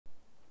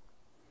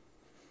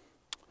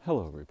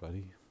Hello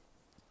everybody,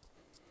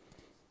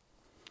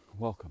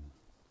 welcome.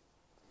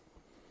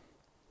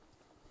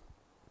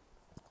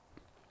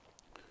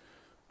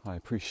 I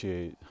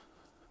appreciate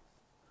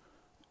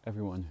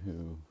everyone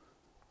who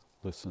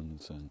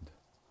listens and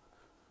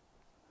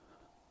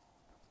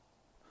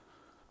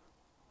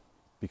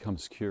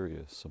becomes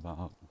curious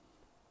about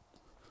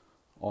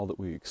all that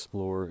we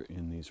explore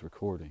in these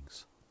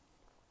recordings.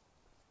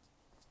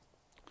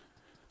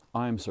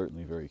 I'm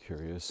certainly very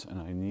curious,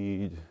 and I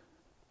need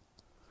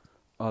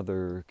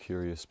other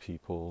curious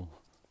people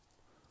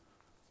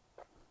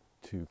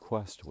to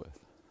quest with,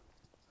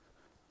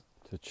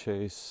 to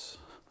chase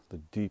the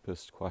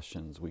deepest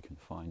questions we can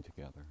find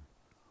together.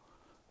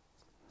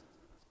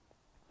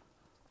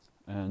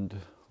 And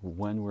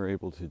when we're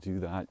able to do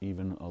that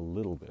even a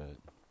little bit,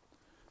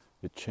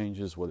 it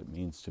changes what it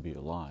means to be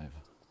alive,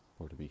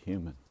 or to be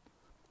human,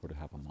 or to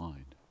have a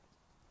mind.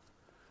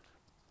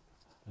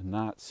 And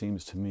that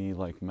seems to me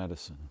like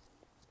medicine,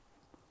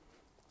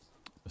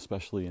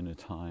 especially in a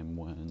time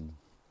when,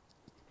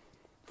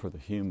 for the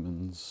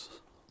humans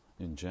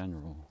in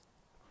general,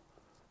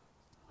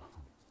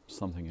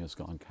 something has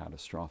gone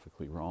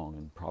catastrophically wrong,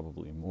 and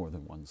probably more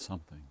than one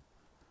something.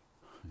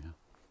 Yeah.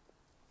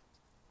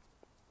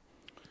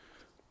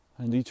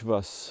 And each of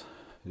us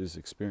is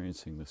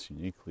experiencing this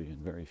uniquely, and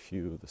very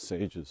few of the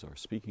sages are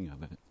speaking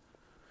of it.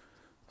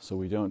 So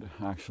we don't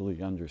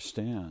actually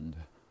understand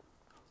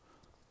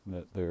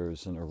that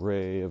there's an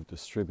array of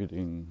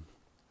distributive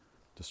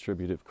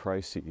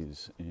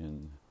crises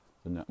in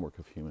the network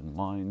of human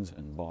minds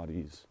and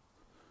bodies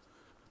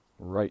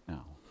right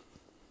now.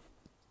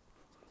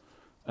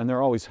 And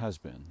there always has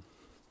been.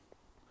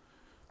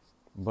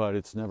 But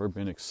it's never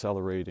been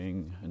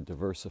accelerating and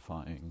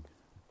diversifying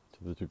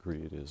to the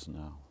degree it is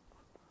now.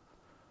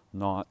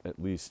 Not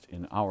at least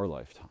in our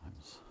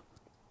lifetimes.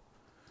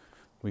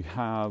 We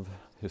have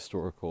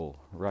historical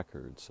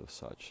records of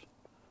such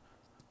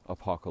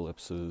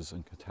apocalypses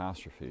and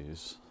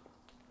catastrophes.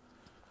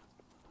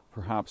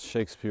 Perhaps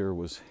Shakespeare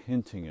was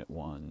hinting at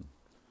one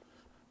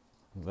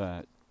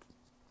that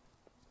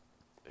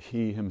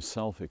he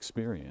himself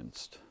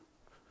experienced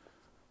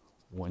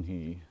when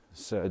he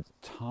said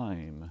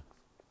time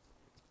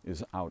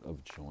is out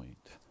of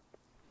joint.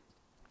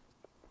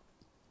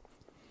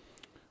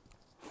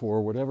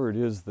 For whatever it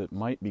is that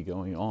might be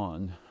going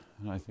on,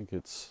 and I think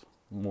it's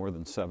more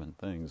than 7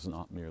 things,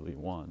 not merely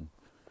one,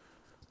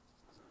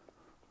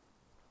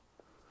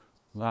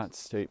 that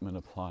statement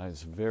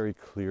applies very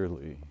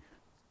clearly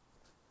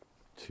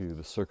to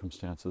the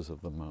circumstances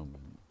of the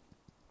moment.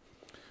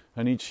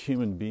 And each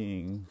human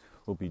being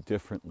will be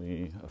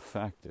differently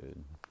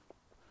affected.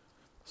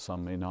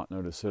 Some may not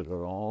notice it at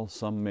all.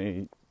 Some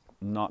may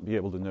not be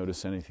able to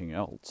notice anything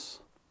else.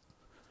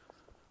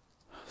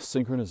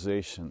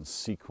 Synchronization,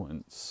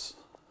 sequence,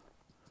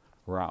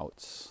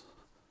 routes,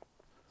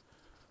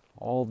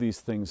 all these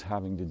things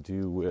having to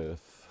do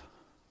with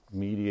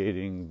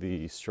mediating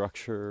the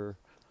structure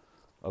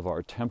of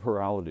our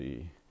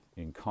temporality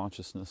in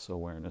consciousness,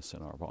 awareness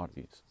in our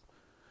bodies.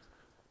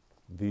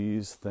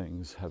 These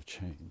things have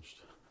changed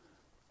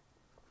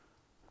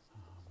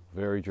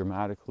very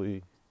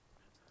dramatically,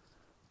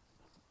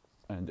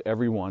 and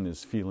everyone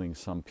is feeling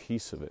some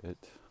piece of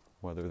it,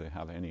 whether they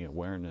have any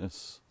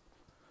awareness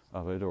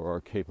of it or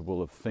are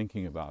capable of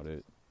thinking about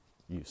it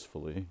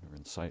usefully or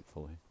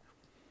insightfully.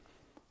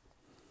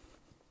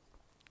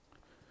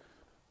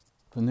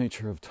 The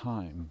nature of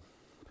time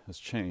has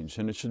changed,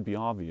 and it should be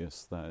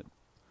obvious that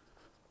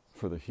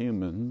for the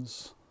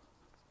humans,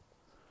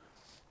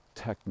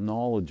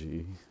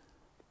 technology,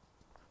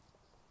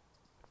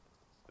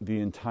 the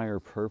entire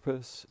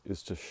purpose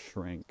is to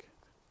shrink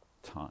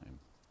time.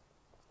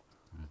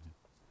 Right?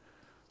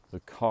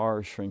 The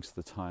car shrinks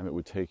the time it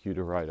would take you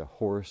to ride a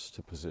horse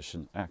to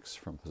position X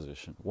from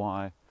position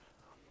Y.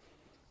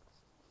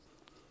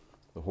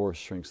 The horse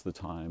shrinks the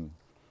time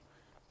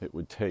it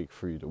would take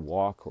for you to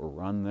walk or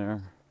run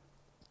there.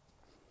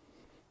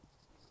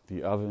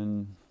 The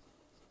oven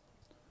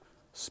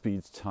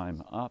speeds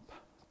time up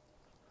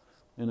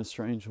in a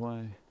strange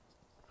way.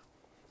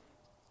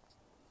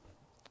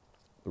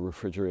 The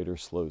refrigerator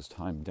slows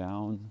time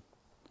down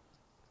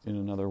in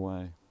another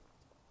way,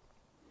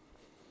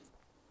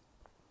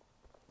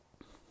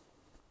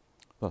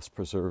 thus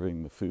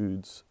preserving the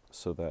foods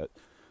so that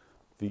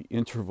the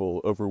interval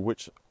over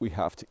which we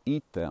have to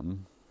eat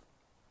them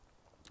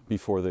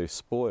before they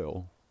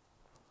spoil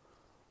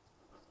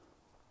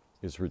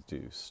is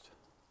reduced,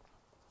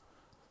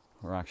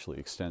 or actually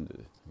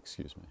extended,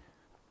 excuse me.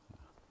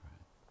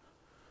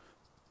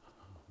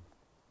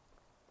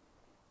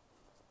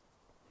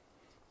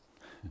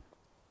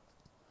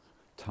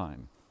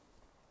 Time.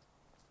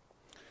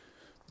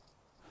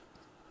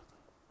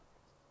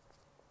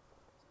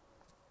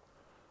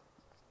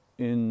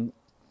 In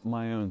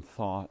my own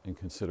thought and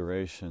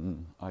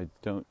consideration, I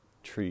don't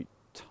treat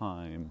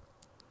time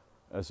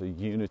as a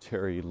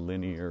unitary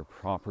linear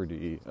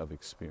property of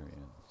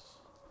experience.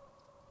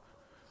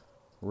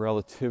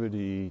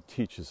 Relativity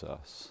teaches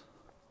us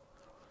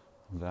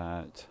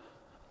that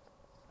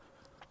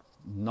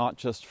not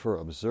just for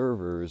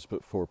observers,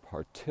 but for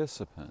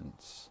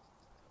participants,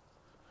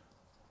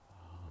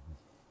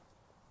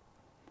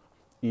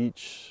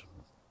 each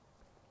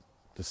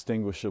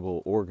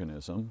distinguishable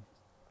organism,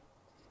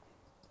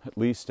 at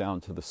least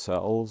down to the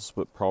cells,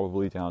 but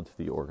probably down to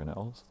the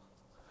organelles,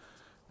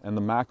 and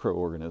the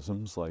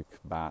macroorganisms like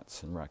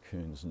bats and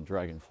raccoons and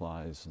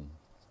dragonflies and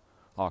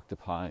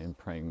octopi and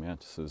praying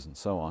mantises and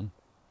so on.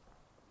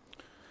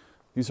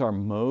 These are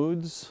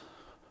modes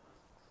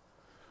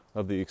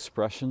of the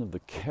expression of the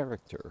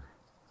character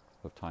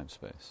of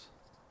time-space,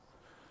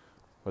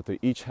 but they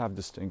each have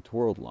distinct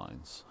world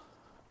lines.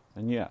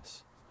 And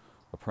yes,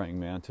 a praying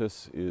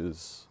mantis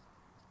is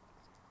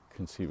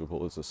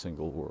conceivable as a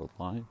single world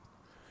line,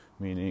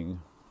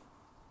 meaning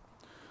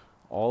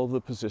all of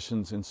the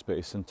positions in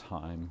space and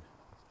time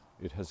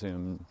it has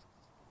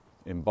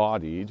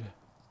embodied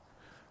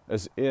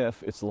as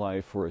if its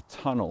life were a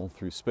tunnel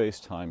through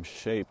space-time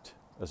shaped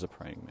as a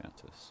praying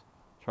mantis.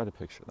 Try to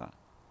picture that.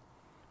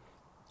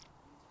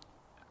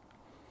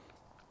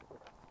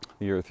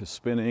 The Earth is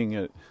spinning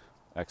at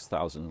X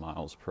thousand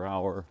miles per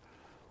hour,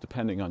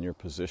 depending on your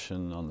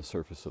position on the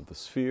surface of the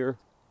sphere.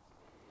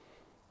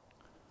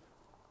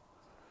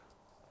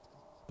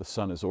 The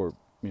sun is,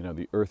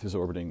 the Earth is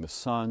orbiting the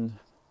sun.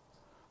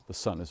 The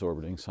sun is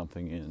orbiting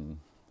something in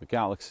the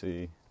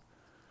galaxy.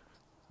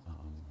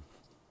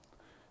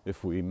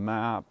 If we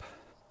map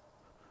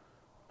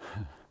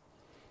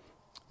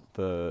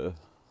the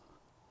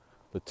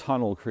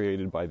tunnel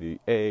created by the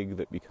egg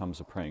that becomes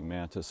a praying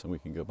mantis, and we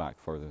can go back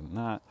farther than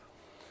that,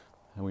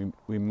 and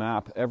we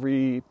map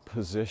every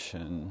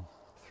position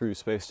through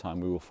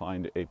space-time, we will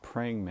find a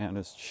praying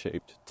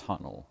mantis-shaped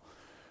tunnel.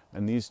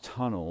 And these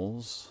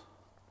tunnels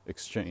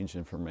exchange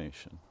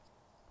information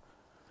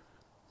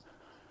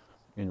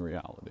in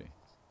reality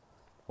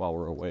while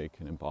we're awake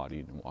and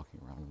embodied and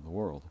walking around in the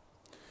world.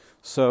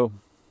 So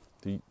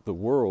the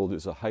world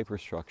is a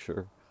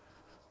hyperstructure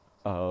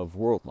of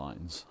world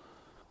lines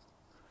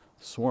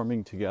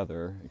swarming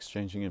together,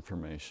 exchanging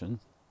information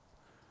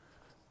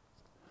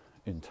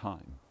in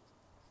time,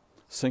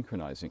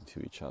 synchronizing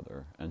to each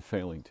other and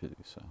failing to do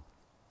so.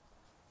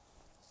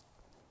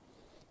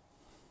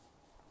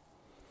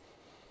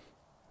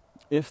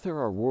 If there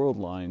are world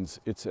lines,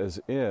 it's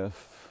as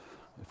if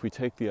we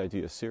take the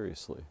idea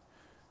seriously,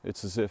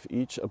 it's as if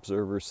each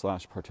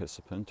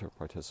observer/participant or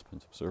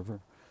participant-observer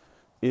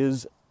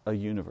is a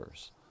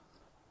universe,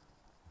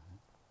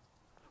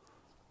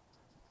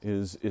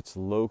 is its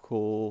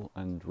local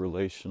and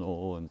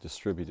relational and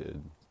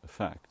distributed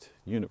effect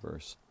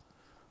universe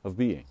of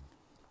being.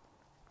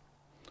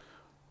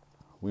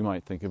 We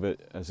might think of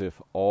it as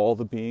if all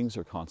the beings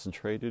are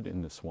concentrated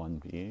in this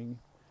one being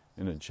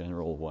in a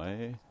general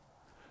way,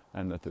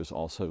 and that there's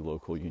also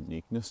local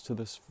uniqueness to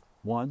this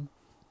one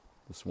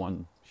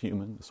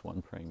human, this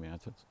one praying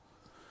mantis.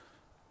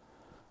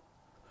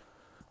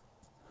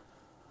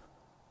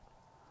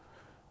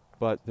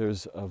 But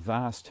there's a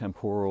vast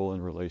temporal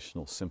and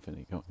relational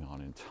symphony going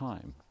on in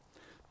time,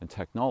 and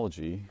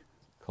technology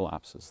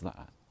collapses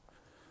that.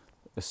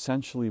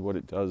 Essentially what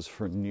it does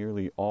for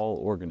nearly all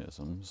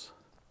organisms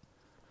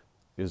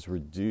is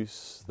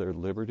reduce their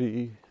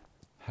liberty,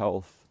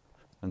 health,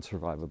 and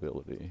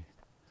survivability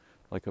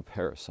like a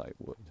parasite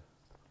would.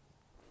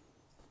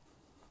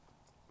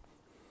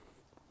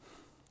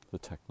 The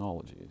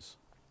technologies.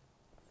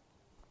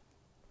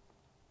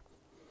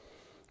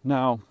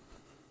 Now,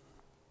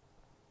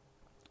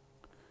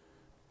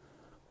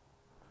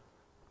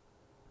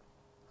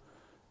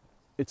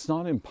 it's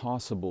not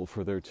impossible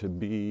for there to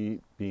be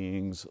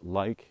beings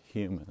like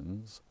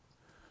humans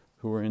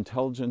who are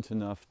intelligent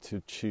enough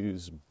to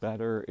choose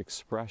better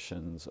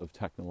expressions of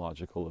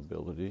technological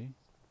ability,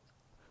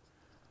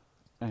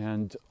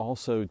 and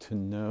also to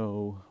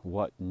know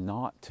what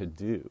not to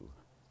do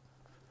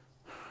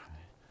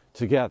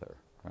together,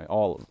 right?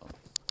 All of them,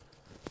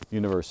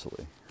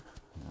 universally.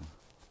 Yeah.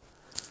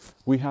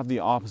 We have the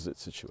opposite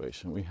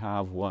situation. We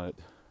have what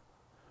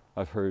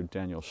I've heard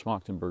Daniel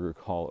Schmachtenberger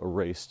call a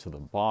race to the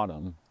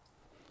bottom,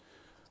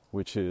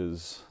 which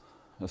is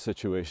a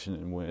situation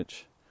in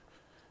which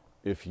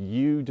if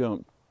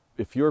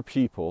your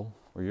people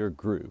or your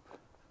group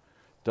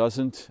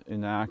doesn't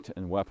enact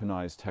and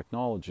weaponize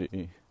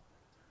technology,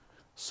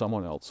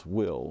 someone else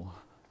will.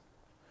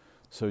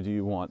 So do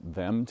you want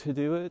them to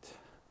do it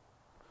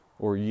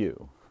or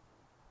you?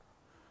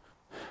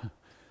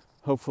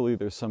 Hopefully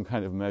there's some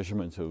kind of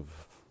measurement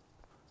of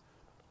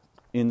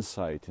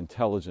insight,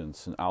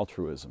 intelligence, and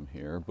altruism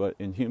here, but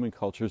in human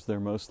cultures there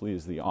mostly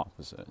is the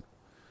opposite.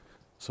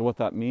 So what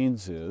that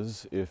means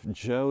is, if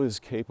Joe is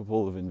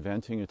capable of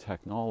inventing a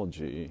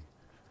technology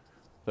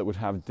that would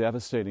have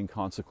devastating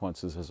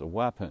consequences as a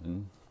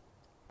weapon,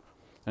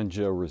 and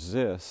Joe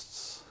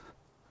resists,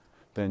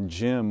 then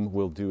Jim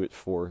will do it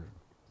for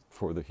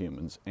the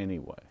humans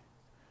anyway.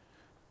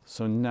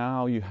 So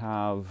now you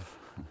have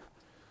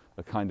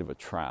a kind of a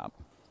trap,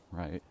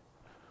 right?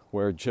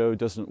 Where Joe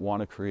doesn't want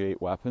to create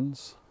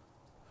weapons,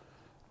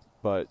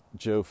 but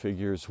Joe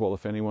figures, well,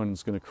 if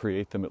anyone's going to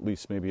create them, at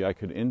least maybe I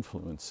could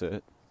influence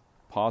it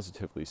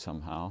positively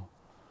somehow.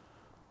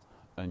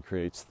 and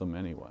creates them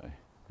anyway.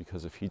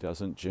 Because if he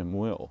doesn't, Jim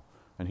will.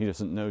 And he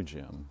doesn't know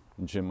Jim.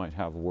 And Jim might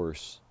have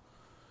worse.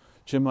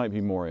 Jim might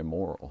be more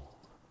immoral.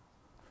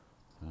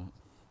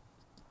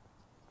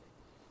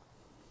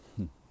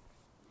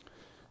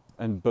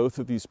 And both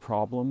of these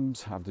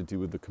problems have to do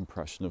with the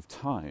compression of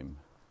time.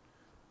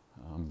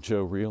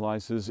 Joe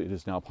realizes it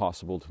is now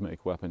possible to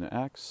make weapon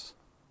X.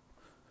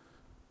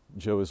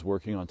 Joe is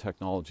working on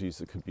technologies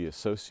that could be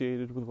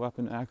associated with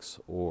weapon X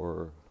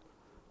or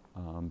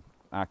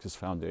act as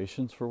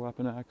foundations for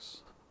weapon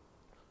X.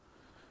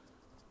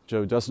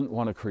 Joe doesn't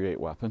want to create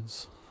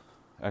weapons,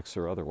 X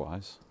or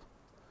otherwise.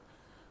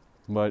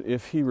 But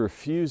if he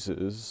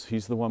refuses,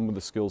 he's the one with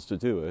the skills to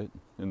do it,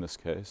 in this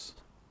case,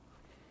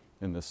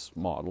 in this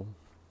model.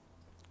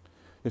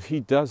 If he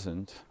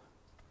doesn't,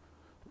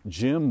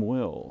 Jim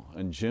will,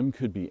 and Jim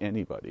could be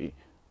anybody.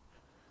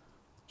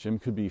 Jim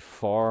could be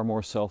far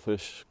more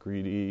selfish,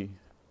 greedy,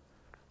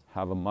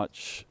 have a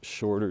much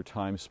shorter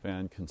time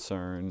span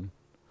concern,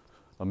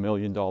 $1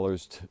 million,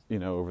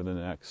 over the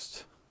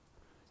next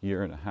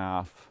year and a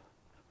half,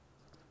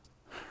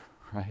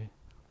 right?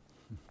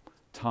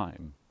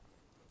 Time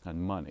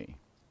and money.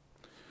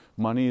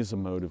 Money is a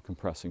mode of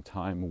compressing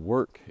time.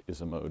 Work is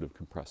a mode of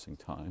compressing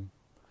time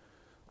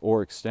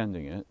or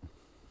extending it.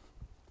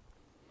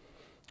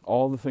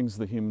 All the things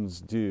that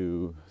humans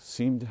do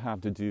seem to have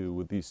to do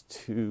with these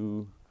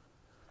two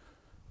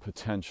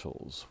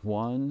potentials.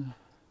 One,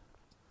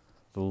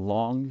 the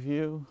long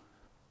view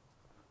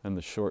and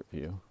the short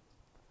view.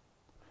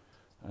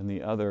 And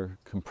the other,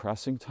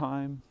 compressing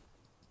time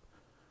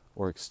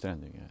or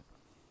extending it.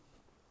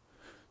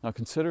 Now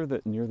consider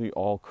that nearly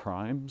all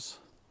crimes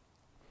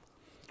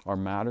are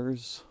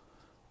matters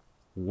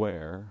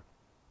where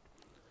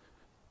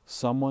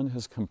someone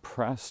has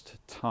compressed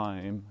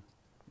time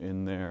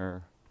in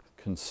their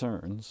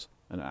concerns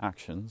and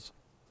actions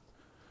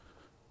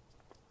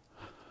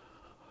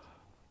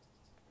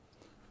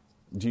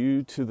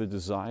due to the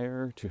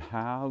desire to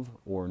have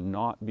or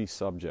not be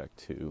subject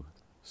to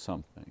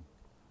something.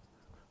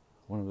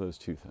 One of those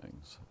two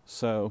things.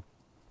 So,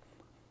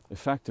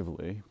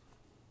 effectively,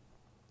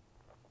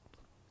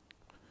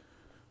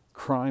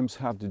 crimes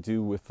have to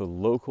do with the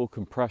local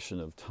compression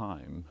of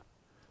time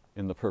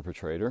in the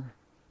perpetrator,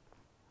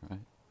 right?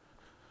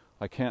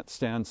 I can't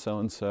stand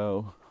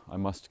so-and-so, I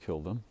must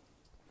kill them.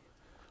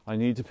 I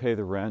need to pay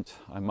the rent,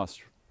 I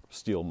must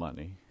steal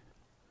money.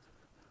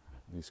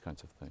 These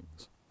kinds of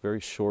things. Very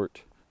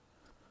short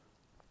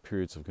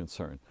periods of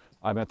concern.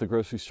 I'm at the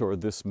grocery store,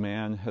 this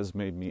man has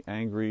made me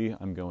angry,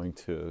 I'm going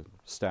to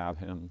stab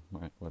him,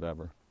 right,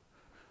 whatever.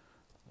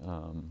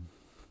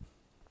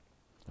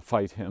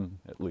 Fight him,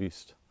 at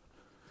least.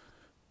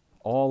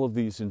 All of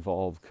these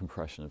involve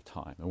compression of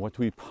time. And what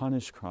do we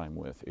punish crime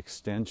with?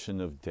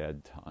 Extension of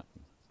dead time.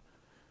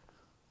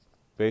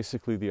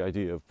 Basically, the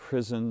idea of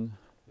prison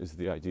is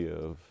the idea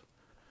of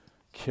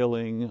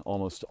killing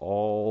almost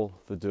all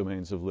the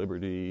domains of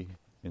liberty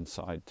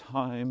inside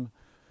time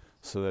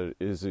so that it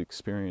is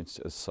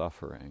experienced as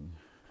suffering.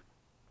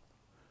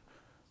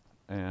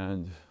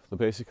 And the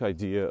basic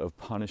idea of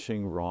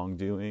punishing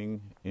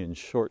wrongdoing in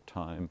short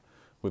time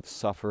with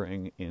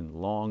suffering in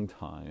long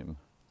time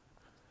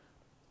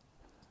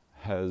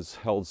has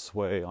held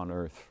sway on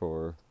Earth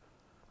for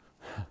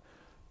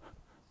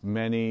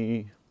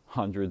many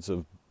hundreds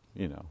of,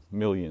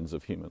 millions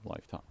of human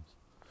lifetimes.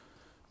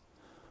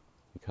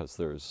 Because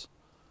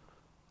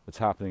it's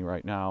happening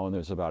right now, and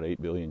there's about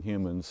 8 billion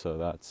humans, so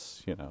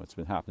that's, it's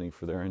been happening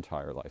for their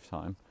entire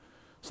lifetime.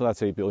 So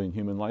that's 8 billion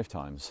human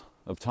lifetimes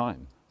of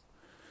time.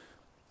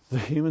 The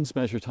humans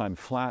measure time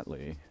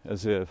flatly,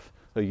 as if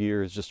a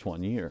year is just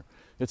 1 year.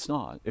 It's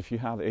not. If you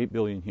have 8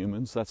 billion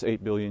humans, that's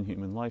 8 billion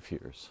human life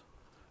years.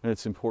 And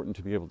it's important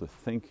to be able to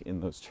think in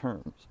those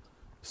terms,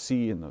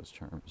 see in those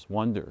terms,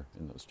 wonder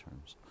in those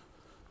terms.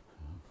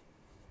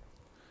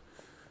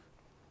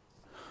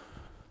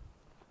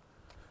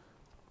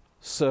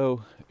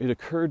 So it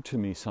occurred to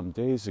me some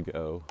days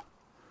ago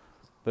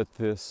that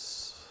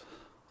this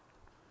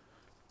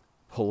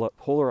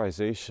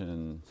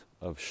polarization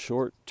of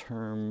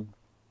short-term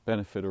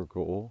benefit or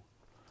goal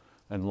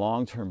and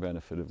long-term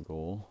benefit of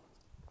goal,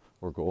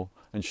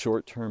 and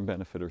short-term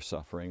benefit or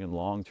suffering and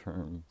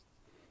long-term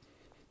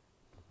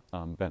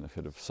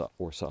benefit of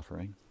or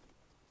suffering.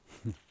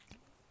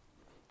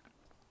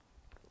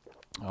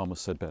 I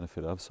almost said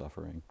benefit of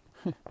suffering.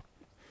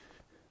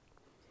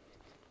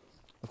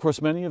 Of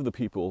course, many of the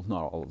people,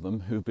 not all of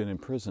them, who've been in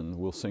prison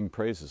will sing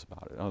praises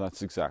about it. Oh,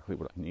 that's exactly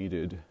what I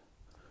needed.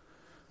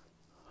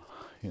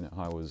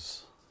 I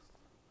was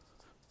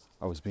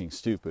being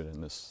stupid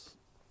and this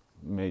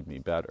made me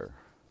better.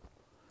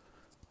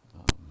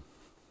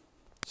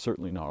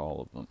 Certainly not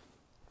all of them.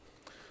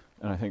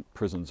 And I think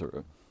prisons are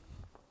a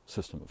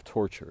system of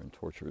torture, and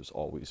torture is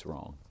always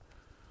wrong.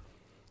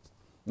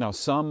 Now,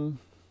 some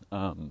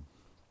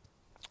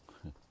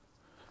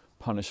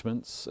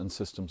punishments and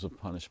systems of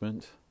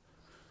punishment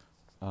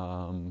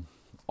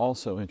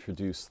also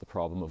introduce the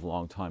problem of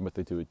long time, but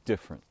they do it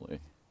differently.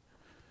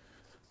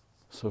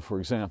 So, for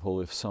example,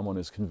 if someone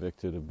is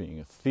convicted of being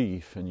a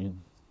thief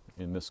and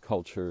in this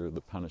culture,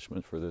 the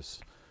punishment for this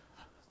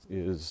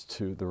is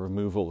to the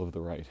removal of the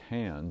right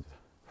hand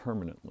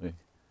permanently,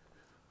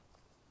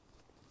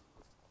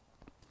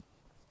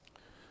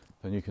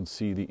 then you can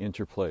see the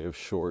interplay of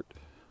short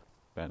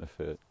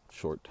benefit,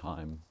 short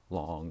time,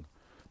 long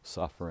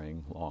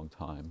suffering, long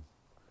time,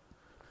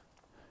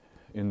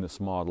 in this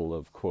model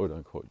of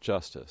quote-unquote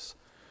justice.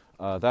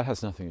 That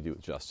has nothing to do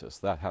with justice.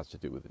 That has to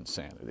do with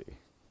insanity.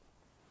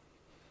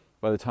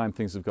 By the time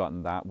things have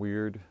gotten that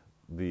weird,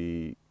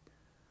 the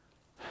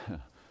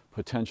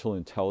potential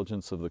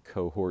intelligence of the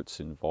cohorts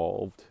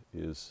involved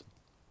is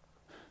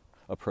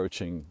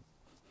approaching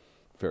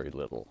very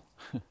little.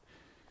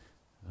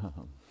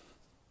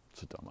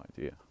 It's a dumb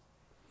idea.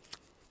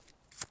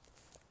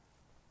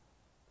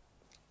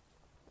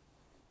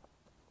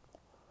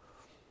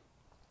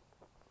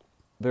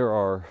 There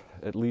are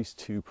at least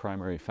two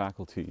primary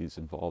faculties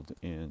involved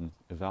in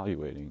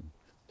evaluating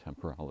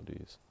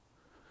temporalities.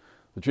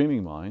 The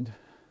dreaming mind.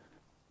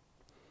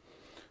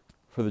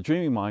 For the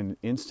dreaming mind, an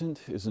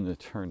instant is an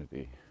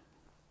eternity.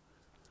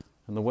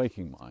 And the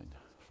waking mind,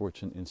 for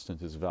which an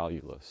instant is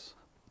valueless.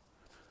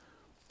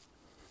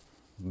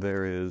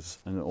 There is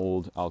an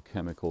old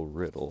alchemical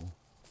riddle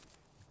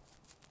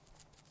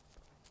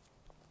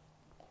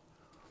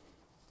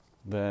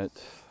that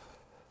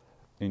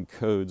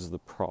encodes the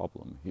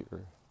problem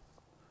here.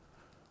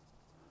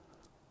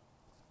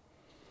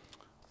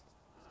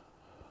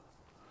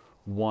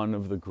 One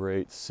of the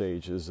great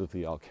sages of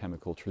the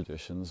alchemical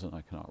traditions, and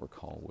I cannot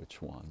recall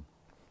which one,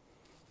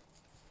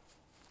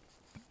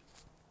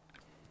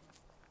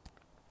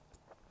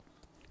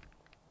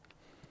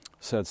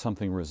 said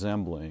something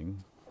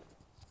resembling,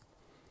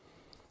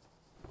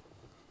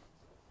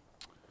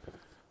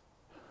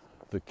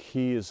 the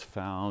key is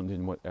found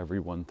in what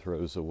everyone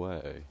throws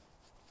away,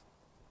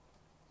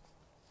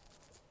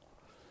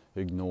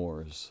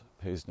 ignores,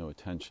 pays no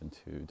attention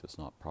to, does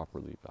not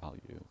properly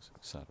value,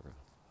 etc.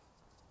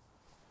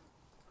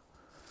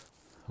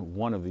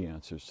 One of the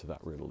answers to that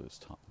riddle is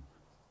time.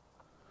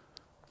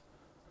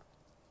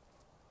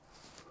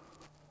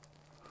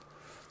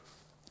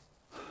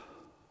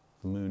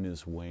 The moon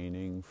is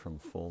waning from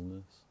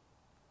fullness.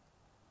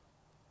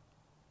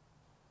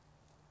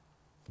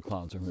 The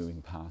clouds are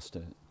moving past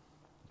it.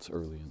 It's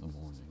early in the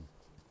morning.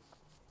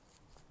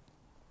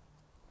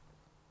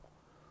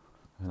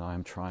 And I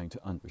am trying to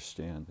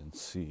understand and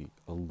see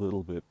a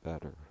little bit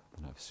better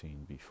than I've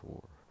seen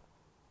before.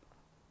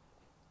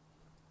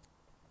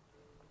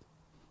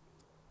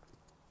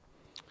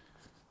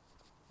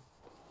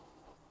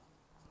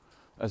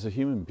 As a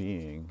human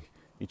being,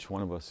 each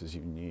one of us is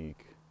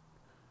unique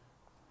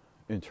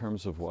in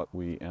terms of what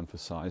we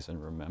emphasize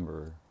and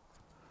remember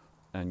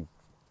and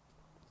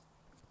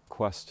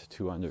quest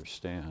to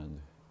understand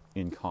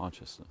in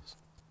consciousness.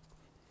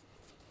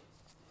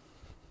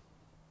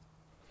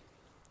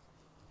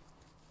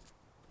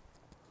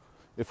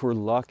 If we're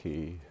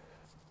lucky,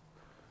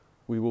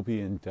 we will be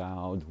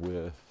endowed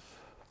with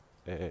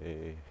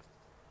an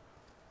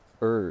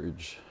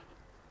urge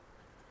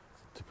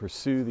to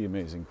pursue the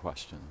amazing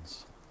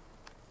questions.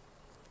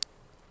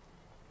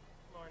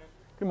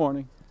 Good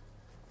morning.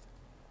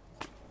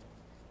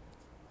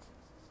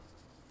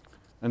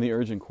 And the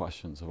urgent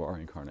questions of our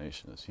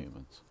incarnation as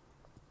humans.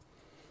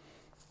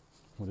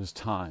 What is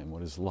time?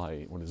 What is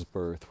light? What is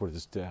birth? What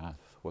is death?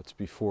 What's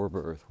before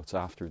birth? What's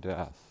after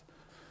death?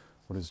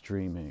 What is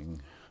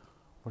dreaming?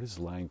 What is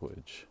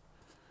language?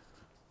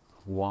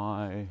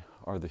 Why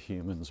are the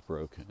humans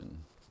broken?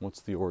 What's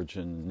the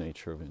origin,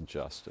 nature of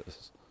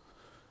injustice?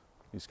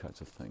 These kinds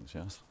of things,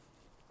 yes?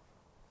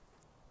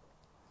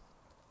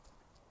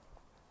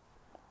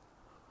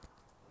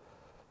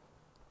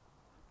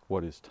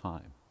 What is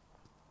time?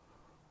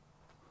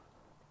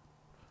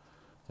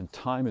 And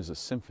time is a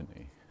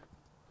symphony.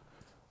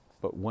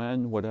 But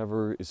when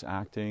whatever is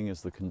acting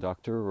as the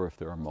conductor, or if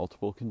there are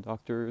multiple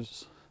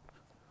conductors,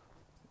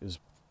 is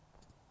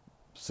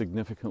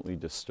significantly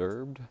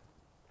disturbed,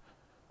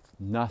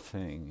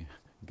 nothing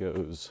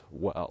goes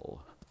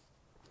well.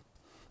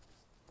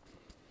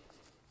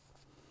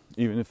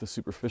 Even if the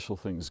superficial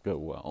things go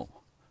well,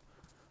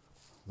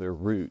 their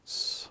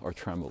roots are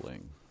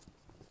trembling,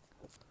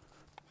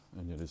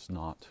 and it is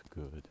not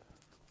good.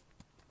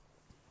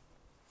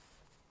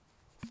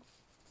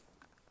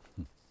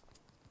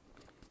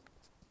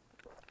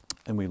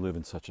 And we live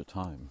in such a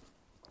time.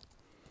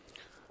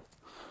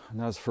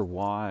 And as for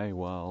why,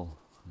 well,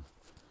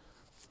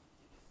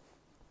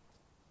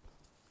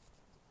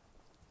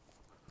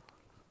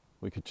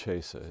 we could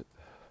chase it.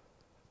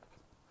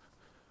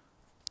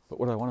 But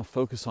what I want to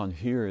focus on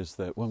here is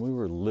that when we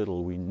were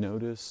little, we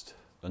noticed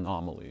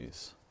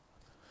anomalies.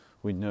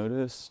 We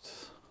noticed,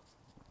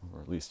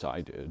 or at least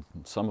I did,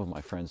 and some of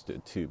my friends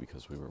did too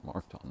because we were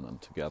marked on them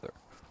together,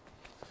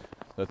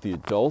 that the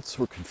adults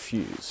were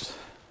confused.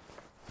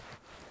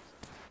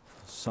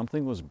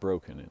 Something was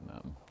broken in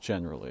them,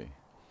 generally.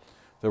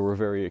 There were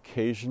very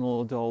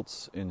occasional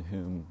adults in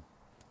whom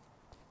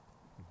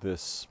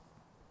this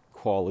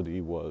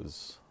quality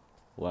was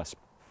less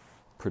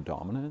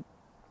predominant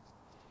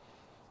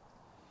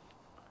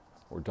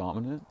or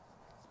dominant.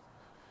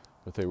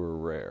 but they were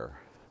rare.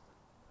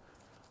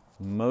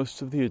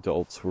 Most of the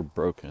adults were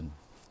broken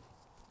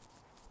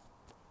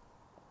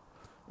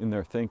in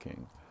their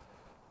thinking.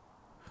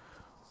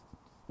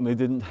 They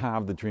didn't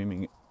have the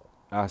dreaming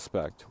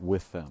aspect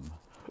with them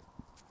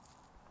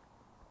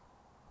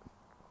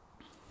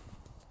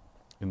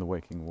in the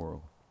waking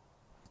world.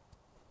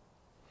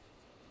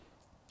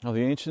 Now,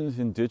 the ancient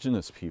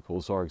indigenous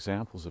peoples are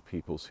examples of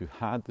peoples who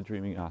had the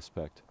dreaming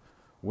aspect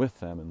with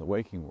them in the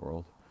waking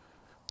world,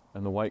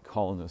 and the white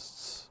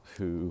colonists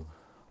who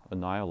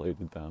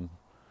annihilated them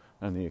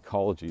and the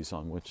ecologies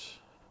on which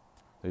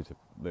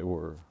they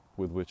were,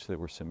 with which they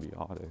were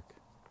symbiotic.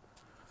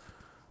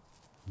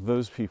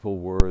 Those people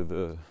were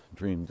the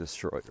dream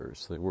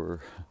destroyers. They were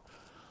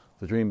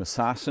the dream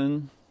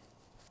assassin,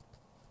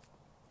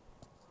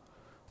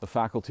 the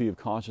faculty of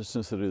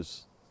consciousness that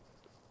is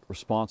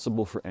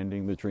responsible for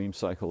ending the dream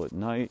cycle at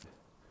night,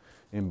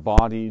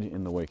 embodied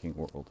in the waking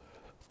world.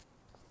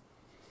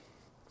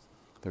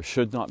 There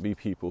should not be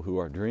people who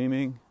are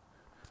dreaming.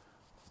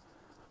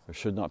 There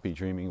should not be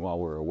dreaming while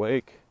we're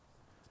awake.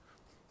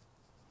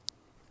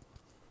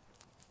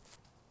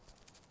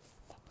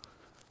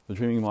 The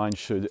dreaming mind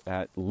should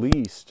at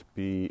least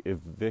be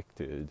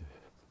evicted,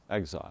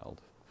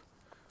 exiled,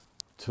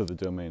 to the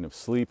domain of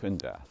sleep and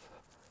death.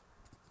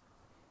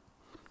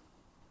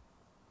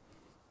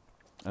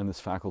 And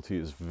this faculty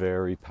is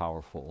very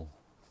powerful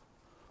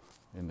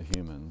in the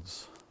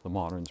humans, the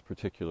moderns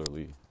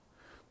particularly.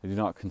 They do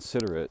not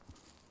consider it.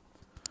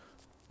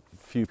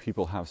 Few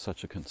people have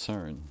such a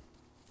concern.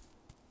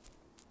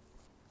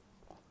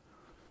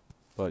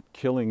 But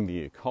killing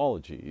the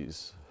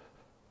ecologies,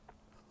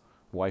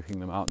 wiping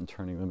them out and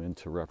turning them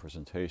into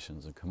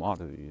representations and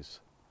commodities,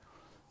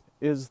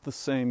 is the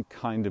same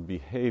kind of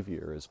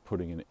behavior as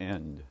putting an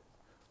end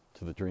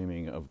to the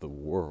dreaming of the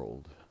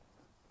world.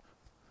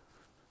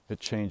 It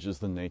changes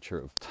the nature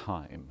of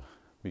time,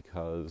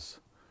 because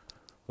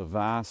the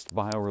vast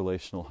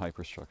biorelational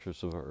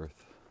hyperstructures of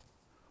Earth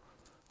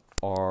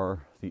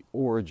are the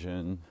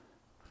origin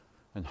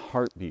and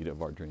heartbeat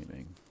of our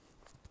dreaming.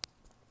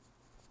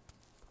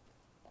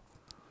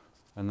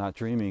 And that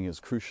dreaming is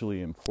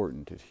crucially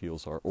important. It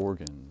heals our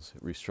organs,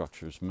 it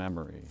restructures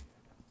memory.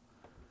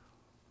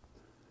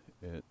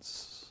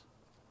 It's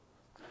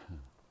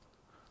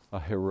a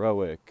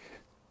heroic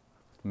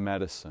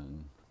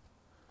medicine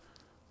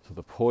to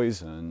the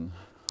poison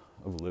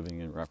of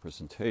living in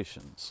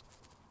representations.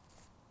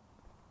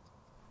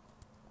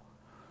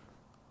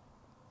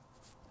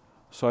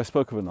 So I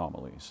spoke of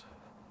anomalies.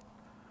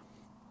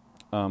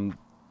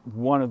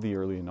 One of the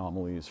early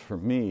anomalies for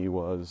me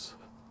was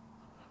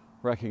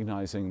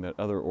recognizing that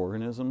other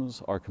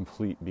organisms are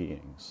complete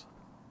beings.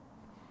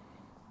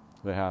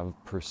 They have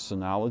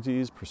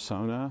personalities,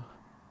 persona,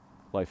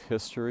 life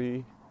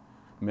history,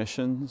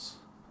 missions,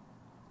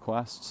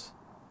 quests.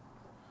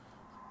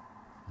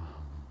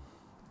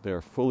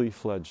 They're fully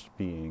fledged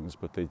beings,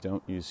 but they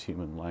don't use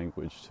human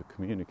language to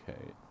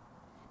communicate.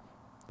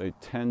 They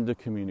tend to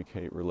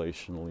communicate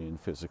relationally and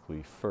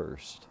physically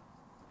first.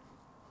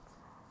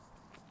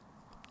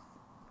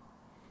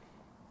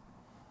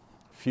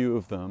 Few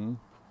of them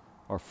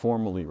are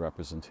formally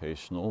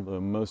representational,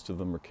 though most of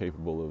them are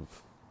capable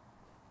of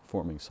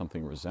forming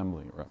something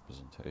resembling a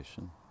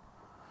representation.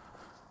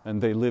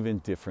 And they live in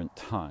different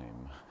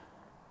time,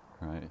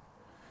 right?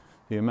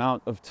 The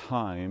amount of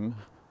time,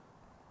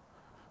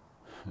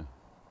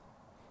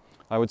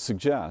 I would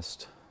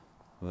suggest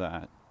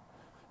that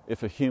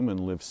if a human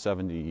lives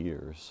 70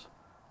 years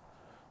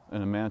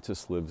and a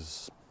mantis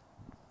lives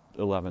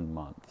 11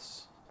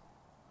 months,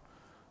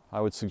 I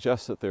would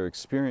suggest that they're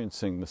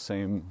experiencing the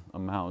same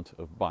amount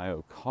of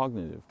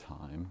biocognitive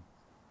time,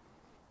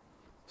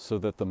 so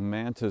that the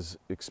mantis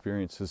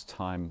experiences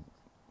time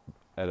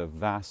at a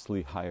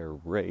vastly higher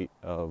rate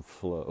of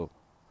flow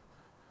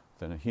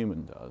than a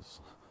human does.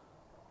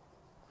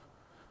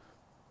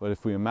 But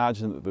if we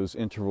imagine that those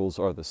intervals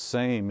are the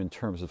same in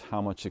terms of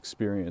how much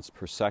experience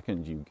per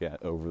second you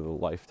get over the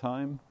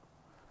lifetime,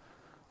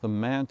 the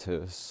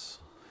mantis,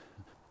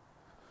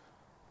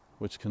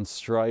 which can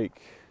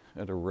strike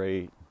at a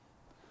rate,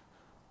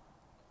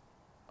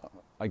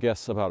 I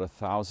guess, about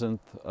 1,000th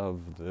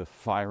of the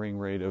firing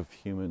rate of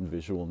human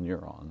visual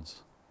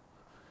neurons,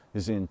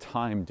 is in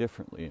time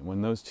differently. And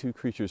when those two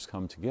creatures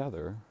come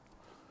together,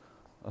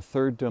 a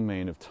third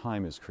domain of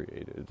time is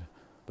created,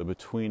 the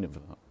between of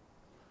them,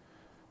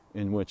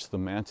 in which the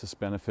mantis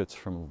benefits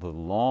from the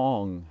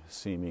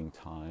long-seeming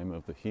time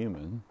of the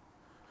human,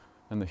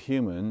 and the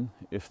human,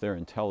 if they're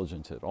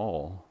intelligent at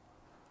all,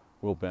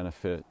 will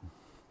benefit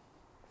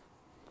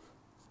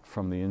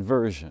from the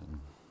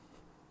inversion,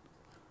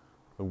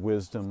 the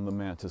wisdom the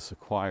mantis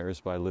acquires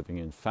by living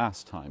in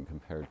fast time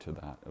compared to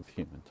that of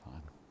human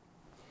time.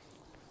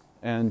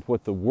 And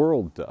what the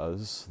world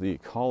does, the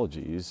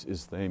ecologies,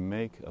 is they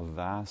make a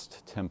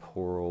vast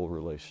temporal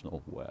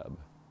relational web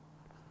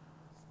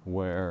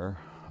where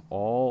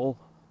all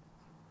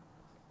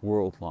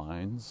world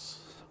lines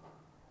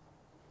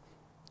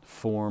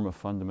form a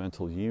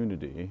fundamental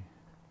unity,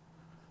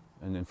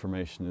 and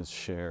information is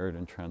shared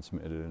and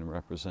transmitted and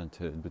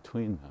represented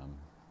between them.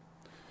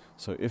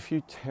 So if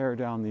you tear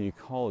down the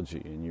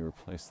ecology and you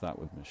replace that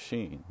with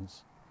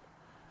machines,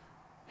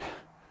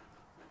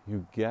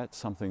 you get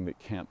something that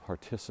can't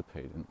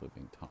participate in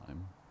living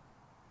time,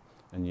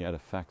 and yet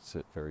affects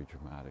it very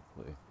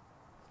dramatically.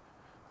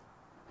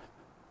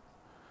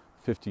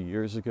 50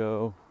 years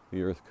ago,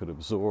 the Earth could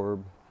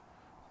absorb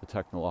the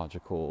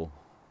technological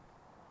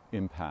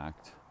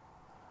impact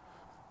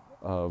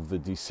of the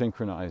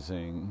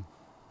desynchronizing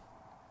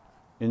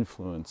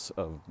influence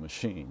of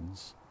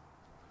machines,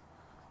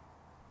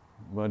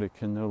 but it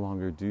can no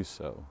longer do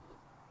so.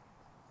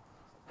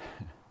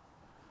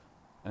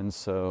 And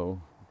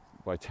so,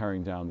 by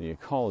tearing down the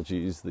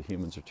ecologies, the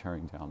humans are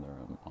tearing down their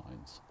own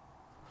minds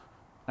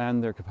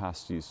and their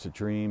capacities to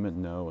dream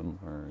and know and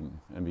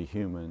learn and be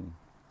human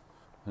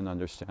and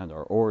understand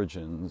our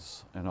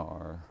origins and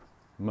our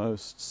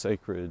most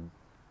sacred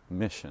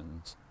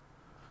missions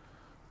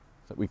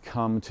that we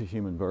come to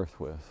human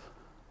birth with.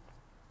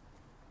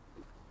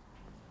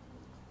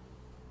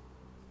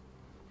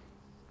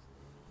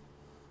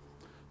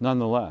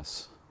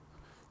 Nonetheless,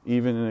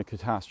 even in a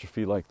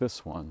catastrophe like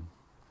this one,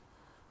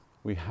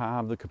 we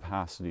have the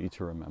capacity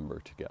to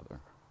remember together.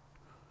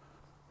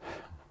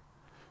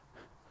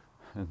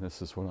 And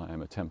this is what I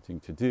am attempting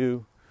to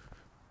do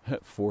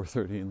at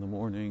 4:30 in the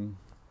morning,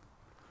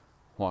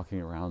 walking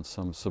around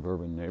some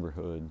suburban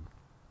neighborhood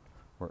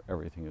where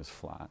everything is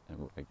flat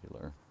and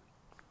regular.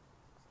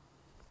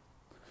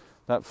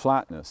 That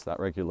flatness, that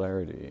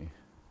regularity,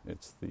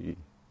 it's the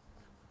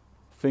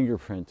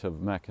fingerprint of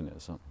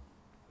mechanism.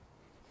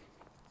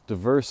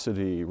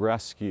 Diversity,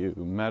 rescue,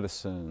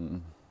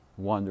 medicine,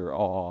 wonder,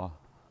 awe,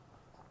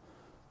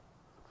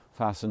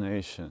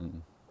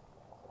 fascination,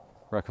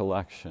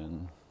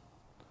 recollection.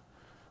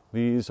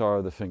 These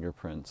are the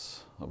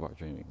fingerprints of our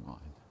dreaming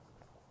mind.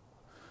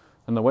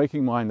 And the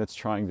waking mind that's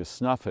trying to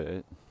snuff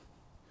it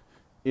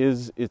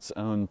is its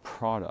own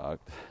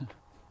product.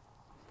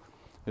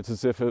 It's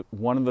as if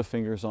one of the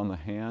fingers on the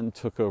hand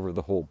took over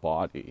the whole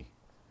body,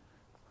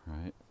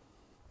 right?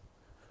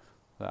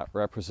 That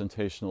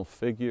representational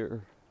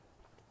figure,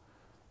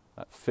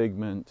 that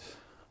figment,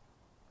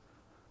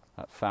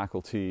 that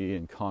faculty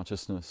and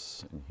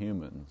consciousness in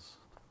humans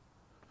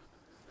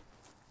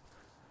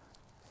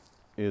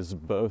is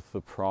both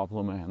the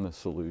problem and the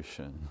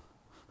solution.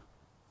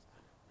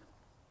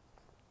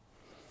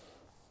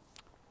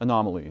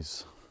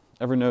 Anomalies.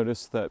 Ever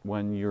notice that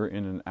when you're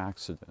in an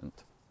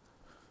accident,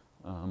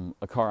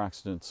 a car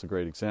accident's a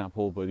great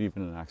example, but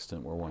even an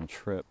accident where one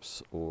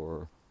trips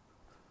or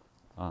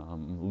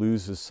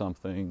loses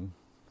something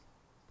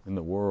in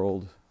the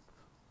world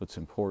that's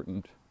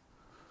important,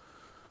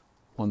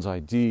 one's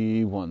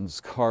ID, one's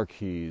car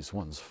keys,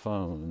 one's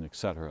phone,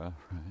 etc.,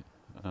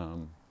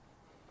 right?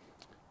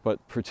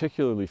 But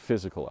particularly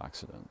physical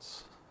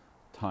accidents,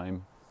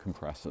 time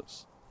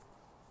compresses.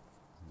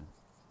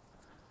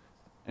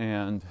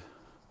 And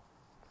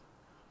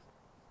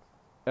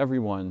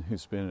everyone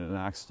who's been in an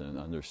accident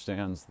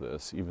understands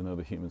this, even though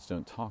the humans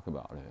don't talk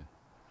about it.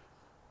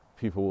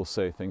 People will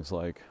say things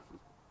like,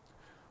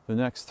 the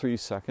next 3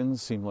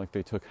 seconds seemed like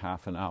they took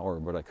half an hour,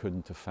 but I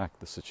couldn't affect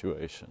the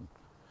situation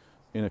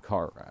in a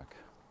car wreck.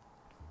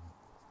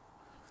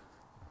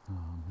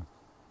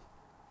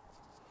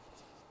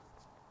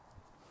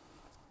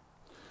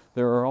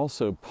 There are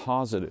also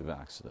positive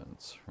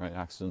accidents, right?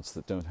 Accidents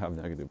that don't have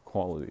negative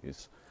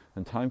qualities.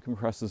 And time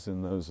compresses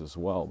in those as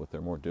well, but they're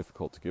more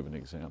difficult to give an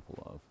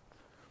example of.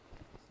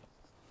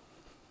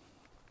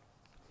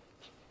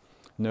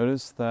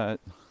 Notice that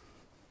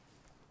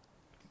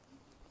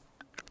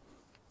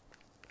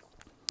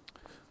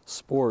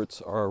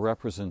sports are a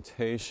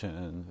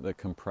representation that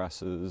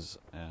compresses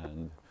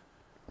and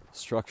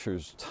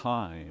structures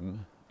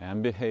time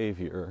and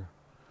behavior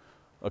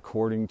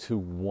according to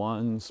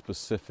one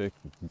specific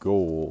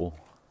goal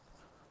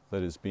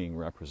that is being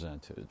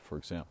represented. For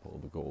example,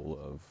 the goal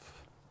of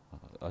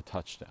a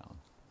touchdown,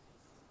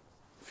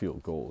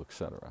 field goal,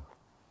 etc.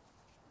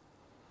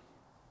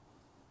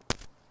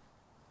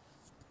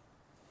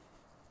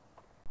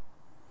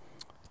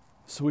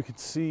 So we can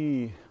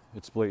see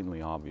it's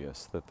blatantly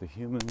obvious that the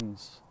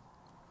humans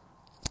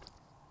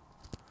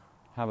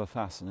have a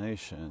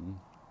fascination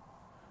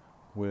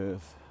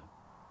with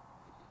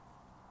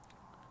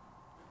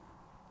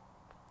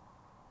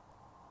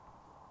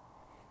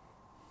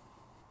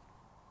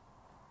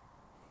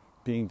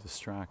being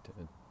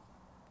distracted.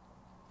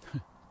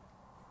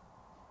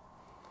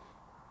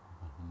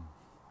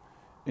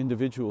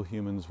 Individual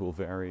humans will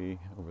vary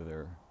over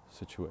their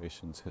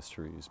situations,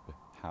 histories,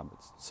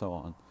 habits, and so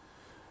on.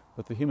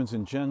 But the humans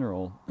in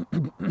general,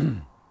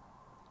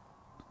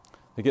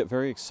 they get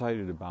very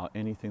excited about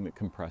anything that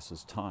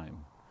compresses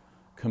time.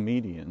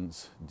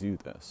 Comedians do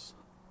this.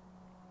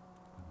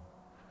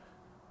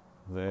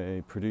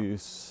 They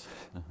produce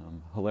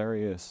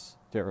hilarious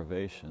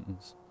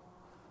derivations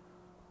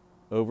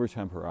over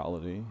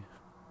temporality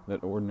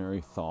that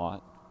ordinary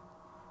thought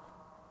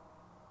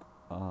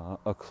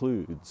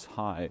occludes,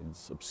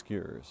 hides,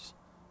 obscures.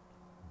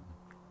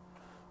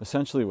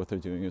 Essentially what they're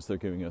doing is they're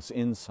giving us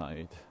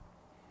insight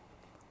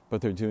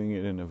but they're doing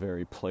it in a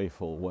very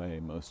playful way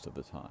most of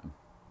the time.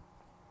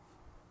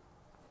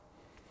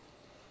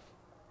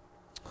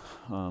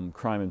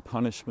 Crime and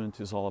punishment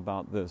is all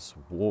about this.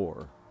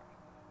 War,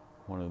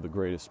 one of the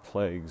greatest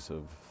plagues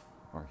of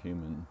our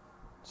human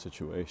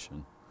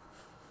situation,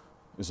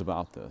 is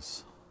about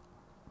this.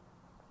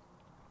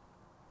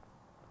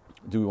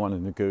 Do we want to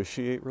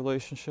negotiate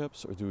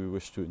relationships, or do we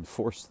wish to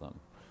enforce them?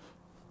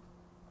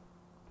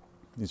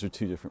 These are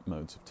two different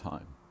modes of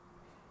time.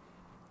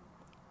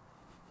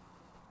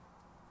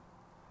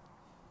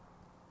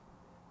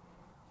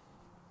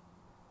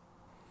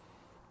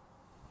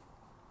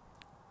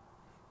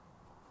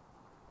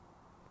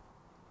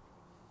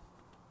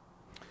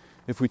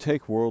 If we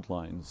take world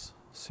lines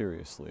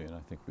seriously, and I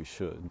think we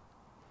should,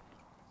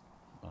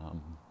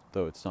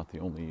 though it's not the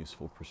only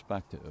useful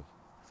perspective,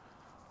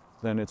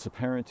 then it's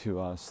apparent to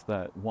us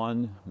that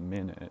 1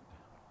 minute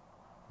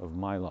of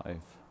my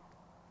life,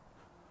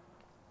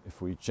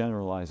 if we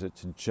generalize it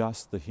to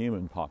just the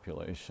human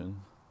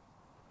population,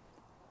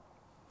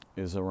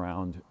 is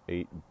around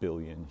 8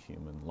 billion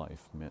human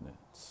life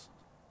minutes.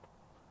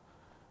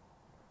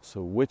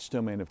 So which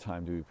domain of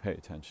time do we pay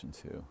attention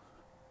to?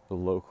 The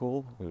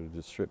local or the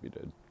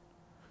distributed?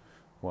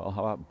 Well,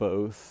 how about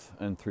both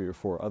and 3 or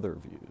 4 other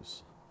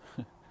views?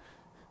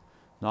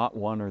 Not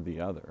one or the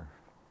other,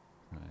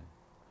 right?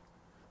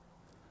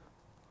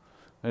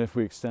 And if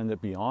we extend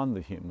it beyond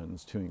the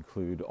humans to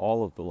include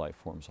all of the life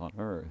forms on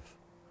Earth,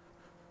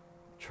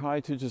 try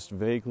to just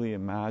vaguely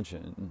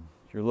imagine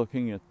you're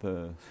looking at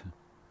the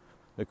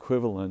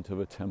equivalent of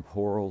a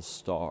temporal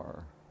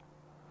star.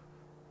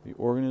 The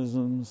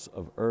organisms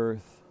of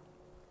Earth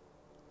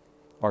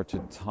are to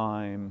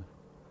time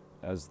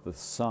as the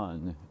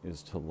sun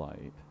is to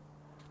light.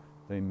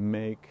 They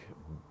make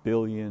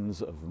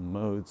billions of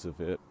modes of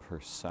it per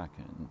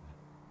second.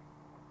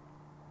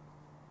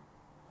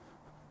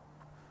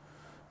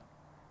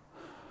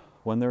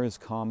 When there is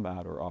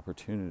combat or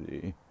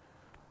opportunity,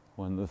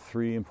 when the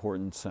 3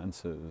 important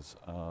senses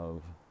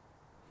of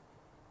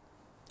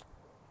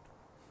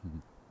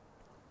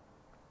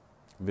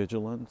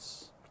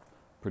vigilance,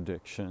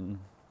 prediction,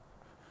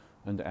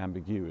 and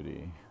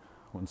ambiguity,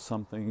 when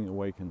something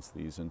awakens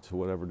these, and to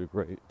whatever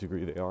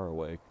degree they are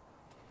awake,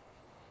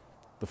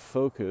 the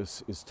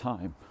focus is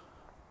time.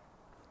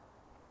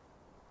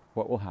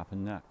 What will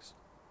happen next?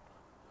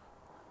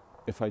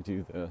 If I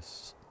do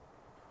this,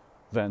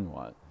 then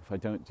what? If I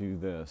don't do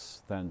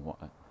this, then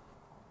what?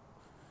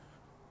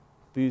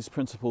 These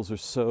principles are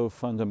so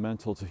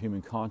fundamental to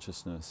human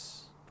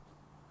consciousness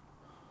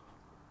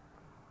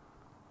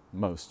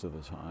most of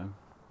the time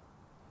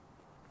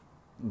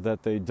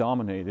that they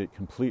dominate it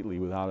completely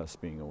without us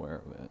being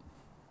aware of it.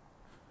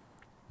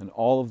 And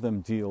all of them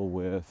deal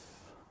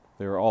with,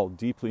 they're all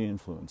deeply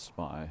influenced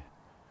by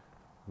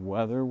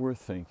whether we're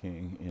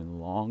thinking in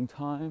long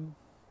time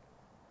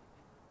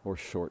or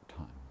short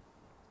time,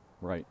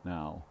 right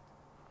now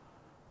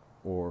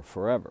or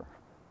forever.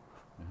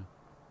 Yeah.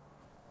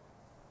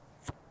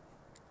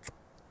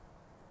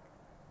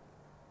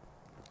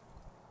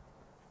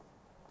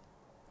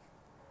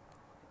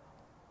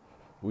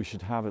 We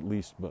should have at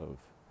least both.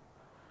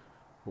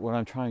 But what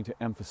I'm trying to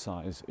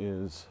emphasize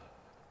is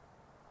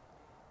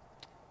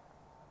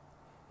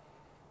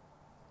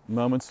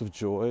moments of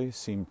joy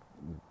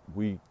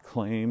we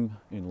claim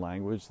in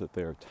language that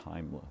they are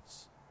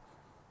timeless.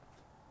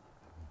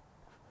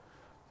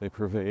 They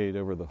pervade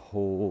over the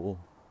whole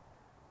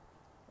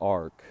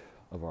arc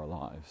of our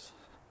lives.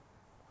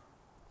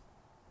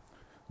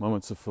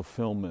 Moments of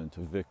fulfillment,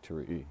 of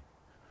victory,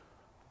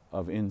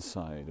 of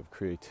insight, of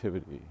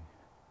creativity.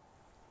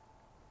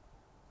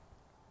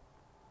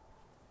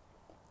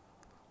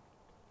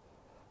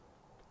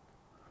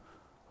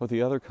 But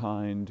the other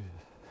kind,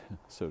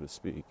 so to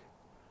speak,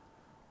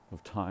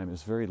 of time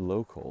is very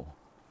local.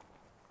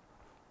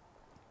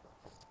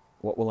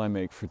 What will I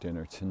make for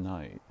dinner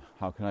tonight?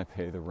 How can I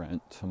pay the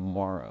rent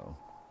tomorrow?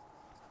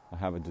 I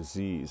have a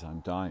disease, I'm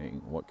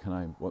dying. What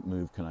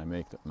move can I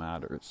make that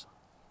matters?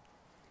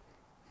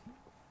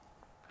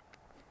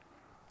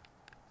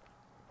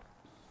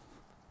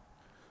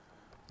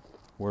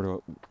 Where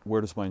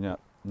does my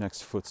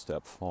next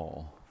footstep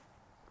fall?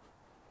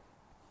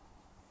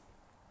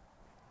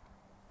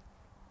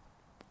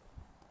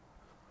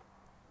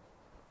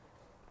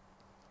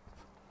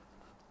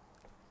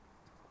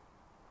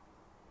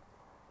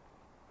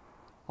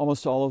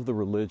 Almost all of the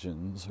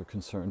religions are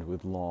concerned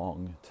with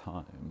long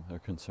time.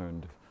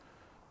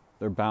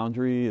 Their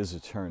boundary is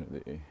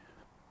eternity,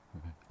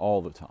 right?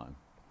 All the time.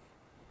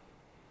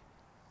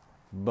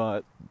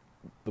 But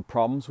the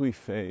problems we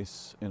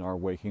face in our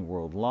waking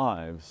world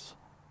lives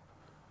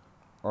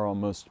are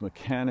almost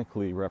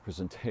mechanically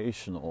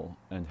representational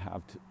and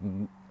have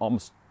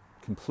almost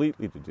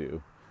completely to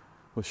do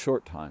with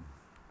short time.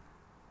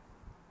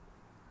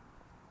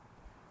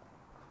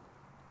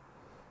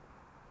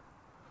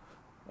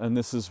 And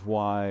this is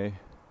why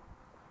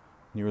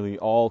nearly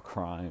all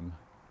crime,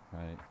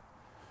 right?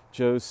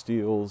 Joe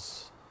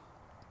embezzles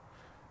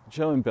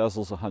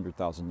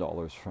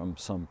 $100,000 from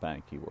some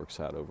bank he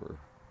works at over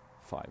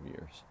 5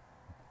 years.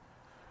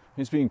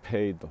 He's being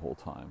paid the whole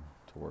time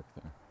to work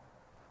there.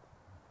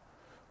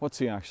 What's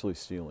he actually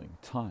stealing?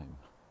 Time.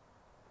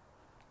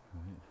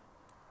 Right?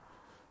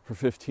 For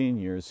 15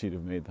 years, he'd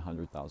have made the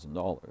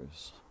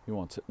 $100,000. He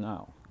wants it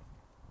now.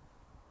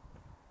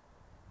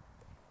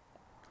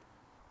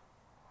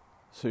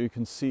 So you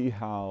can see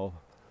how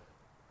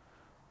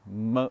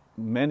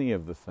many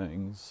of the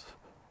things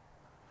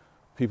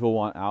people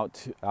want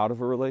out of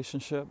a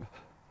relationship,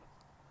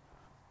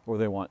 or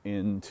they want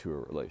into a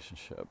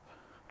relationship.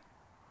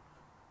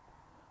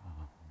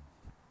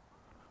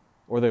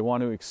 Or they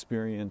want to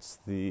experience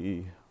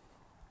the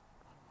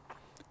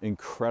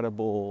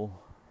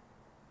incredible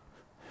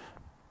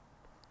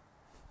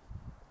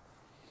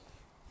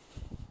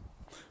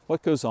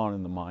what goes on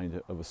in the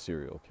mind of a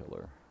serial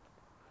killer.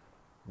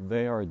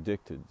 They are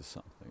addicted to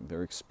something.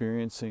 They're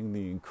experiencing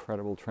the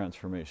incredible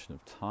transformation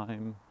of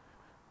time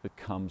that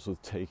comes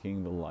with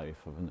taking the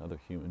life of another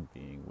human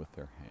being with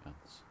their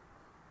hands.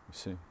 You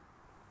see?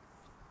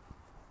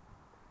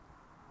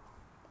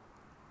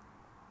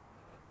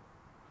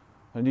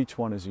 And each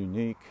one is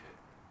unique,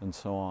 and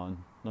so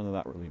on. None of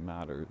that really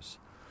matters.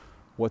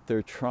 What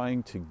they're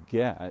trying to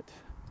get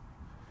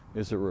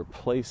is a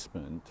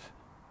replacement.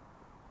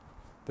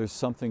 There's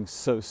something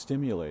so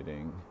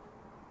stimulating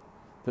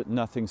that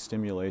nothing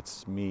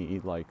stimulates me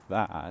like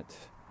that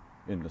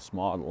in this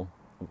model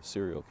of a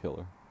serial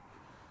killer.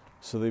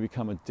 So they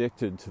become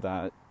addicted to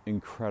that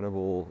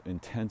incredible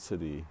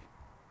intensity.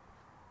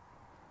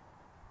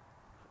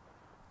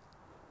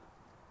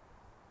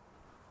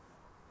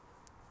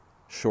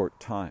 Short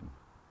time.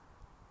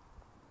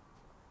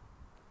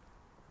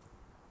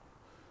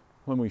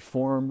 When we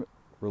form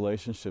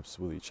relationships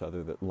with each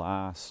other that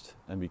last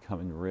and become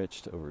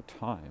enriched over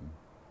time,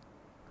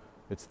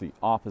 it's the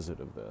opposite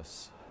of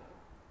this.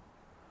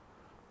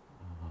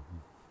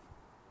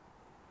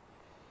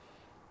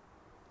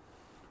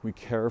 We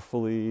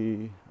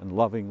carefully and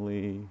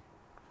lovingly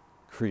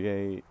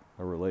create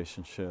a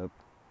relationship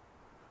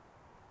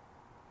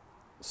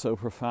so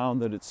profound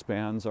that it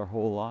spans our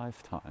whole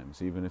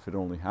lifetimes, even if it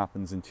only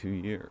happens in 2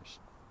 years.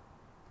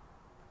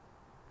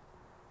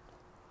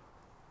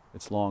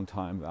 It's long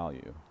time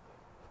value.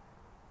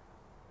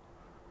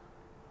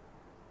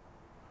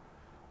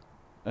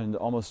 And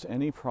almost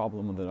any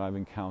problem that I've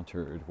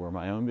encountered where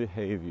my own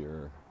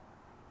behavior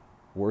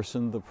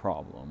worsened the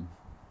problem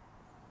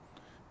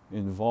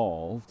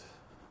involved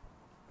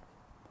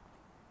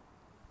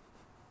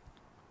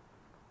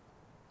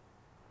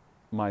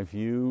my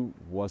view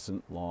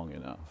wasn't long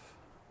enough.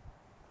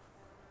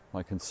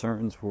 My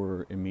concerns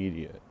were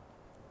immediate.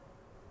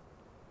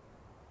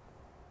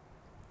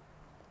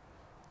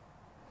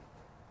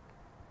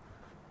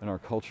 And our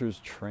cultures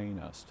train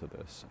us to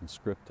this and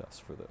script us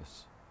for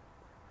this.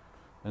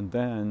 And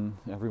then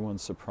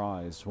everyone's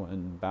surprised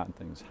when bad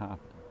things happen.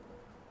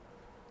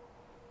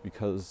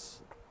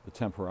 Because the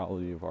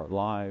temporality of our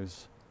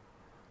lives,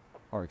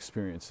 our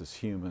experience as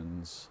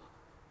humans,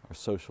 our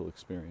social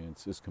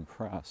experience is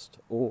compressed,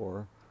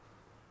 or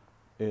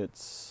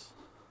it's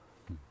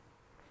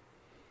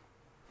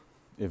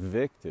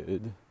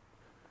evicted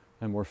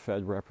and we're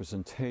fed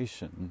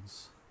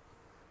representations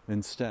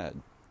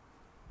instead.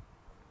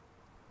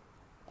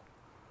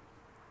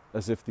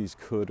 As if these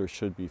could or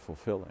should be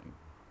fulfilling.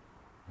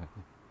 Right?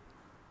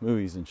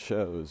 Movies and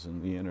shows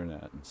and the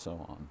internet and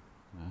so on.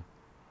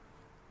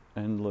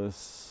 Yeah?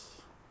 Endless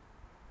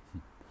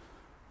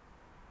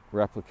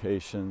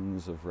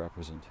replications of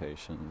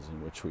representations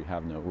in which we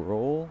have no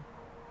role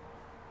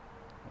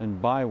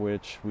and by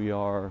which we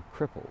are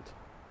crippled,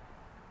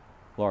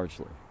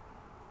 largely.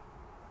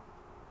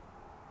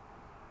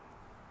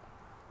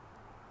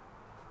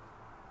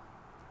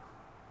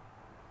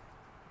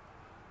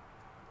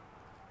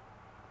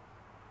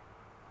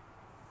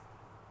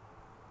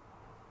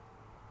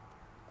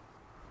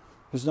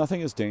 There's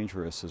nothing as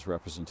dangerous as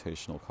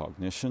representational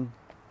cognition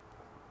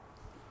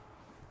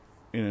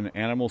in an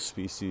animal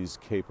species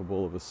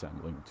capable of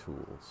assembling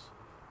tools.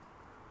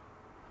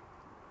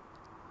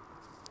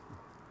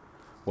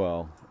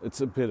 Well,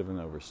 it's a bit of an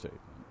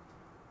overstatement.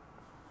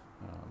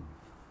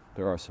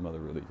 There are some other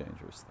really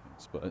dangerous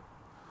things, but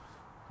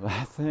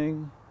that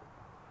thing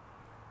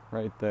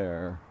right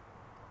there,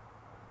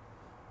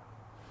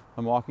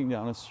 I'm walking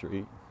down a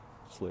street,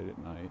 it's late at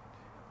night.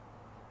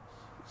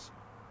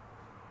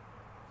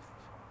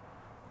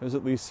 There's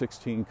at least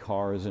 16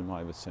 cars in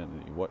my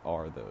vicinity. What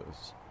are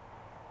those?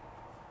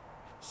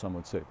 Some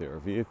would say they are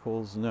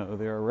vehicles. No,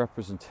 they are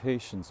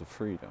representations of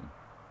freedom.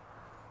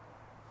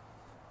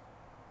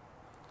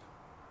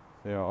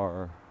 They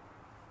are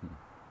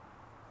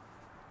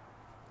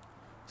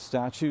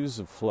statues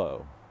of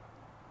flow.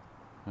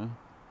 Huh?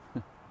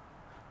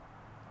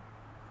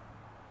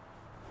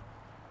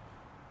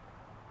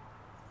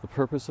 The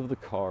purpose of the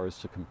car is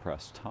to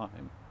compress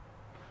time.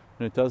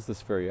 And it does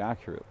this very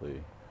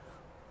accurately,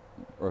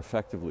 or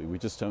effectively. We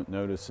just don't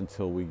notice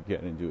until we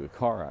get into a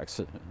car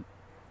accident.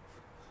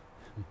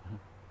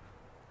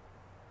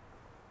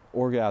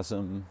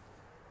 Orgasm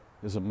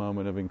is a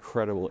moment of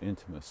incredible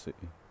intimacy.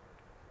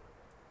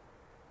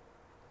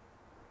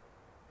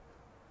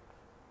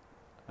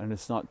 And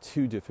it's not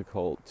too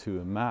difficult to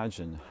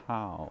imagine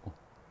how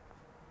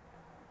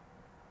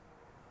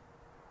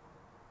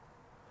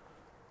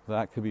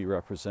that could be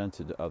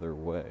represented other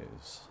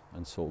ways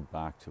and sold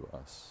back to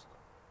us.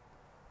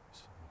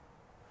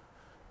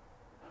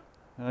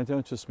 And I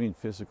don't just mean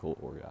physical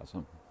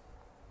orgasm.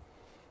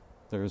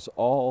 There's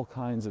all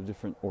kinds of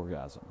different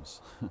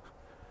orgasms.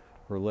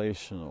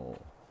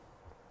 Relational,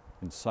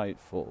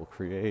 insightful,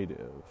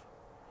 creative,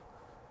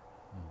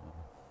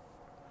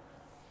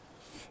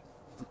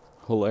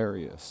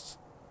 hilarious.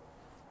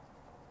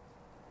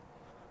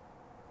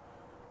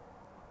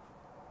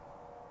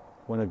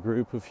 When a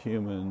group of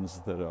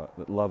humans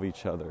that love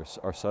each other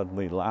are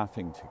suddenly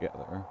laughing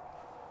together,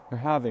 they're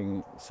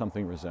having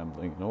something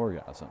resembling an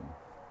orgasm.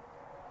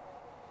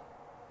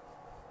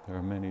 There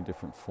are many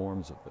different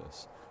forms of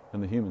this,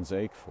 and the humans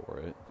ache for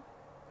it.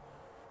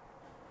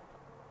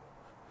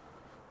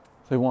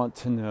 They want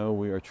to know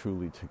we are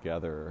truly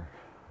together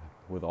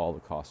with all the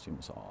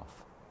costumes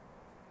off.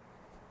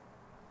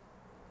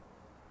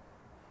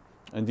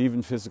 And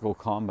even physical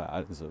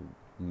combat is a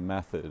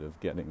method of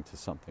getting to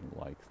something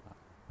like that.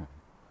 Right?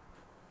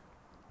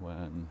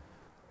 When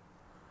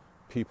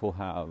people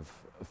have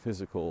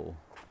physical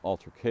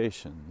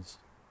altercations,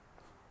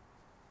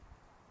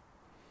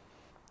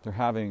 they're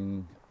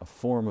having a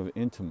form of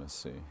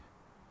intimacy,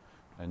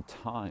 and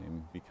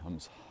time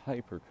becomes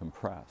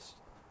hyper-compressed.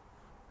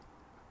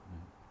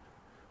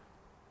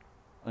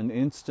 An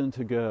instant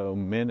ago,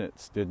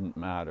 minutes didn't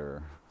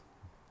matter.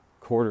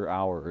 Quarter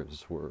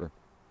hours were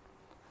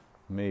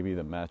maybe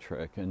the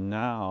metric, and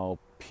now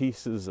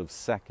pieces of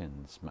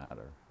seconds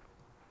matter.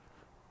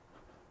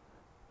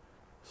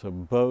 So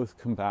both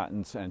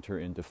combatants enter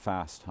into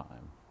fast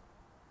time.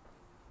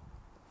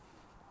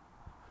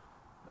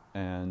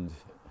 And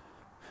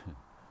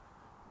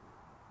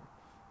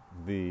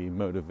the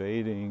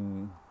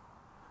motivating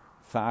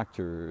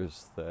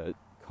factors that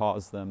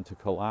cause them to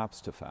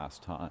collapse to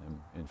fast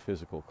time in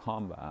physical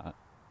combat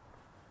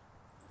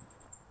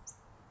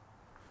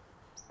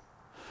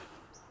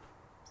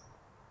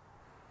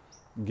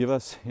give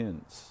us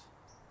hints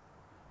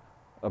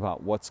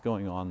about what's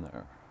going on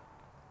there.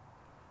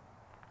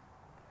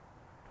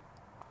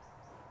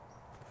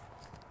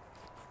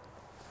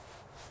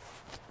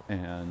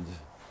 And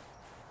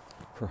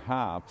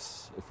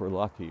perhaps, if we're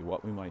lucky,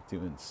 what we might do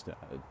instead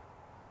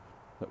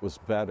that was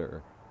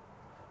better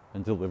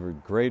and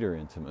delivered greater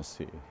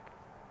intimacy,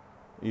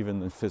 even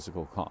than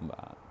physical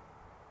combat.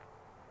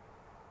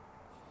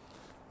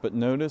 But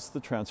notice the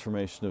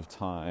transformation of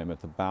time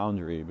at the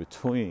boundary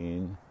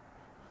between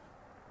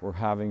we're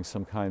having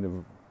some kind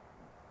of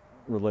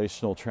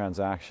relational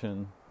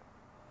transaction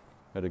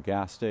at a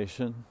gas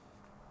station,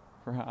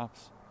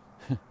 perhaps,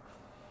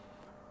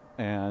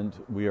 and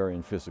we are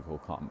in physical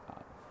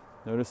combat.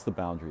 Notice the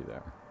boundary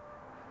there.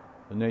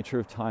 The nature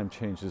of time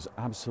changes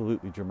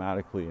absolutely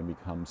dramatically and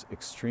becomes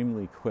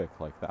extremely quick,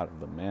 like that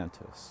of the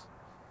mantis.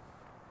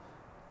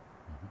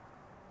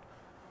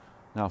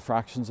 Now,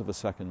 fractions of a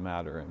second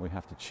matter, and we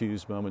have to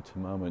choose moment to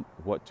moment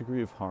what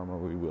degree of harm are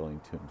we willing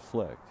to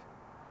inflict.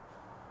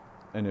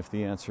 And if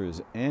the answer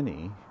is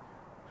any,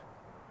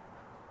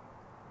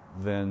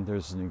 then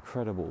there's an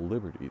incredible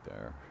liberty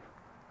there,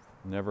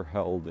 never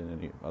held in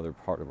any other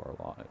part of our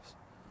lives.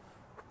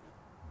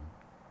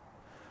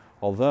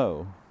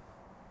 Although,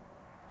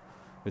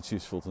 it's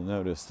useful to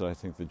notice that I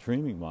think the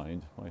dreaming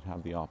mind might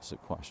have the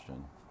opposite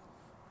question.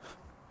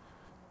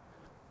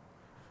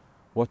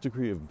 What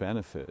degree of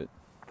benefit,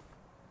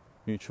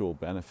 mutual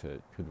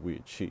benefit, could we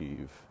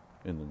achieve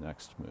in the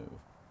next move?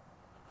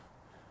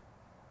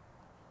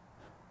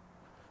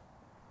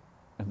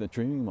 And the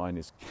dreaming mind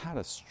is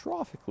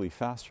catastrophically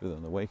faster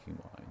than the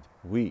waking mind.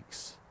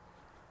 Weeks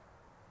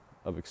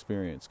of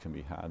experience can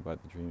be had by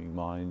the dreaming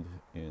mind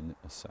in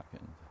a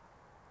second.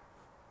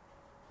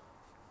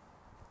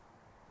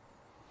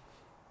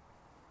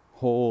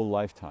 Whole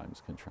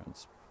lifetimes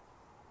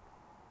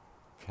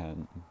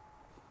can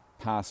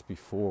pass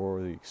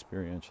before the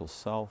experiential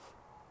self,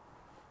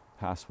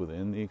 pass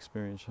within the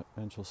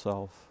experiential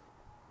self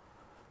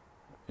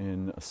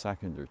in a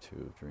second or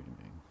two of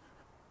dreaming.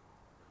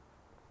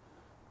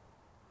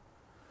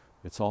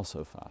 It's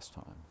also fast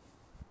time,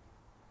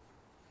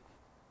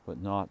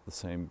 but not the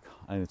same,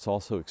 and it's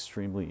also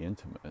extremely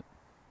intimate,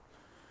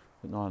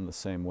 but not in the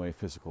same way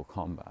physical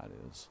combat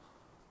is.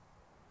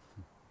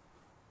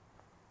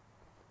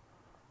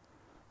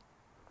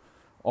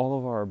 All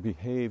of our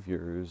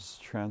behaviors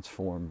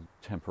transform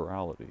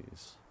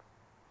temporalities.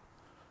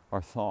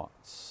 Our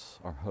thoughts,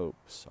 our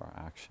hopes, our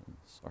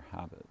actions, our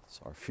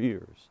habits, our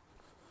fears,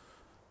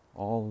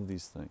 all of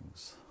these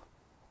things,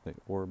 they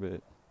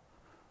orbit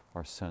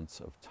our sense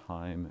of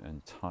time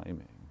and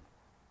timing.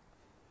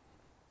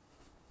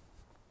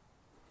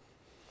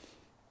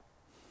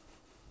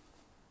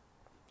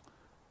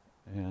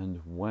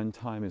 And when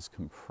time is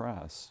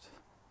compressed,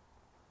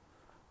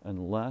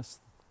 unless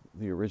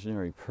the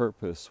originary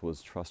purpose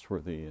was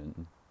trustworthy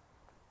and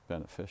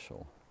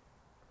beneficial,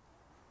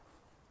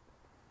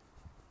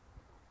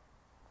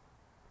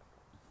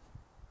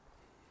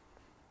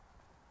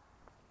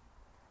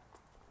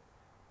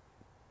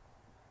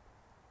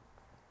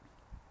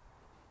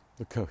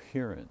 the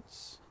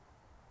coherence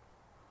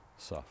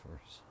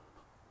suffers.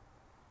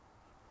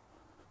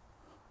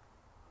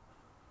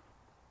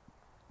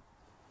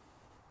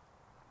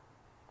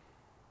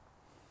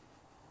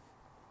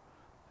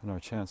 And our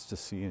chance to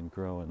see and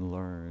grow and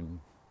learn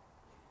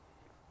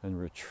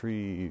and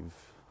retrieve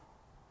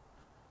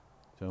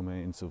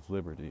domains of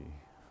liberty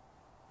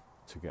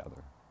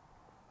together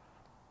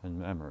and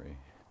memory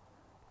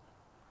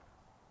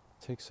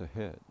takes a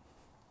hit.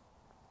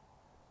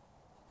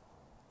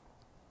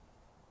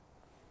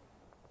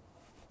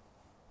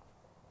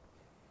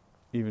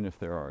 Even if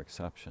there are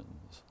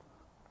exceptions.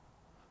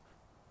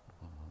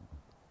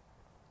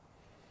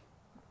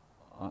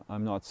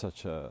 I'm not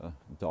such a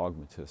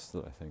dogmatist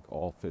that I think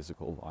all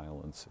physical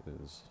violence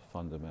is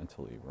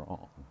fundamentally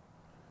wrong.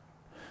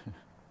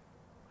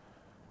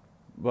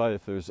 But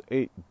if there's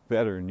 8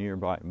 better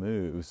nearby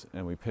moves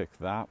and we pick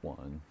that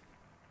one,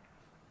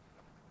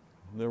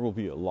 there will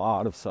be a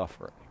lot of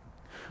suffering.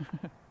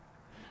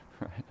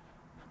 Right?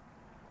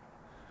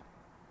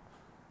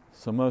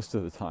 So most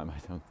of the time I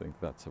don't think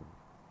that's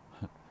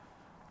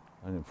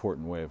an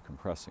important way of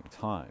compressing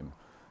time.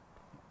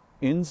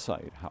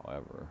 Insight,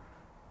 however,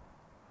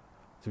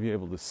 to be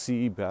able to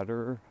see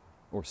better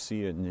or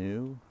see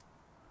anew,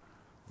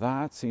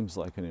 that seems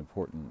like an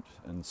important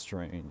and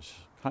strange,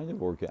 kind of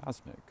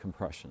orgasmic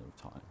compression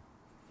of time.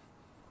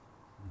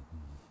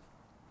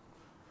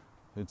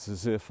 It's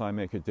as if I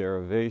make a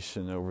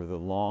derivation over the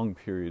long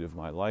period of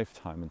my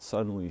lifetime and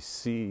suddenly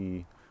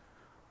see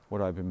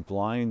what I've been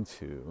blind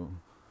to.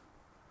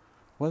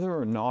 Whether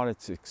or not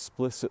it's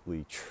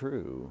explicitly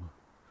true,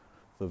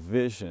 the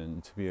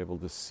vision to be able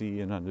to see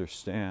and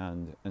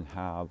understand and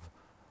have,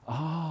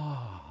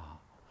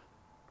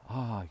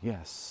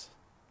 yes,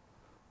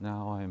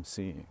 now I am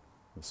seeing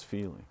this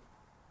feeling.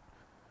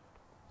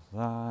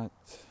 That,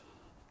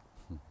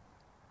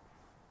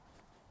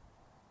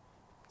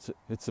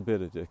 it's a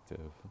bit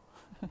addictive.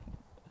 I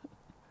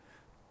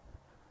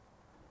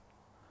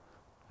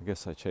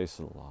guess I chase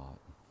it a lot.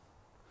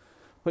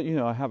 But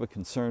I have a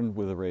concern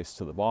with a race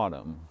to the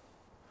bottom.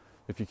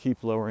 If you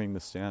keep lowering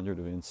the standard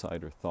of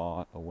insight or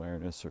thought,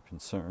 awareness or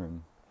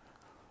concern,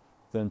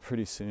 then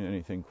pretty soon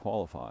anything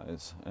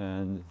qualifies.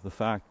 And the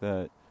fact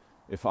that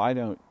if I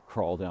don't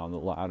crawl down the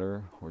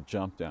ladder or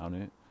jump down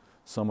it,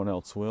 someone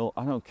else will,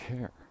 I don't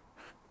care.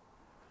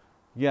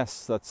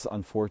 Yes, that's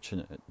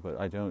unfortunate,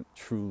 but I don't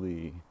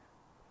truly...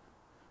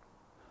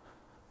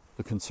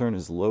 The concern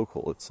is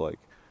local. It's like,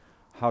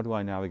 how do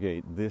I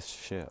navigate this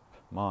ship,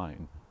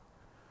 mine,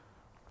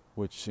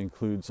 which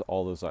includes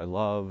all those I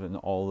love and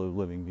all the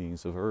living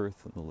beings of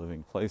Earth and the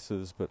living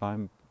places, but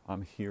I'm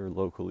here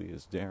locally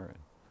as Darren.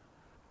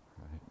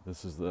 Right?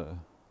 This is the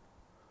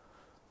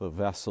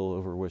vessel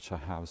over which I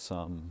have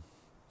some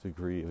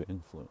degree of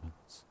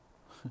influence.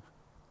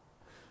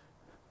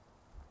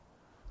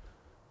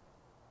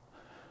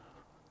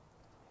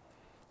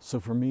 So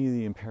for me,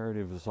 the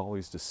imperative is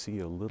always to see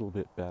a little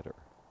bit better.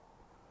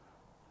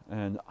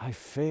 And I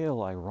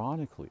fail,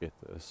 ironically, at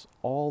this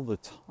all the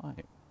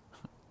time.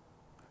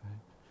 Okay?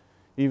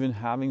 Even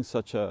having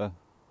such a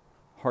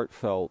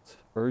heartfelt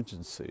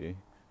urgency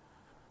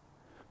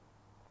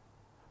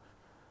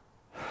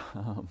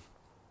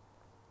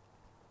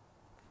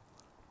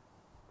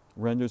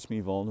renders me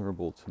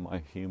vulnerable to my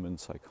human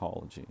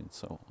psychology and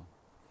so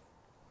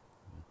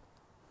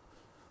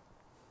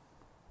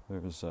on.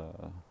 There's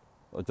a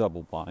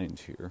double bind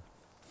here.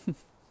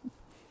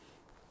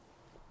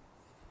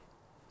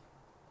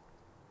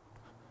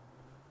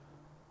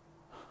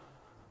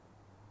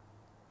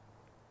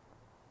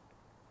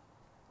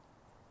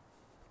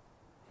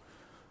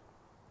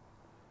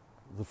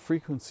 The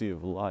frequency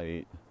of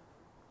light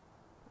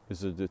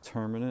is a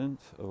determinant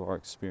of our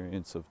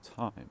experience of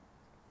time.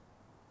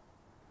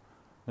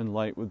 And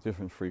light with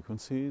different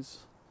frequencies,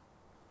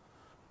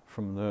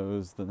 from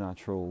those the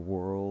natural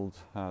world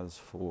has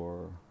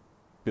for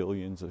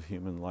billions of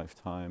human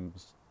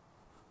lifetimes,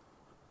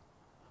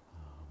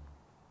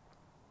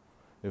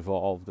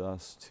 evolved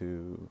us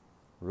to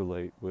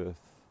relate with.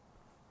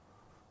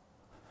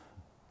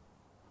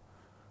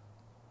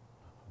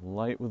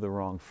 Light with the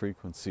wrong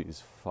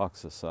frequencies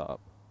fucks us up.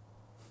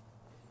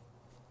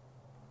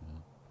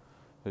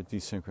 It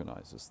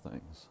desynchronizes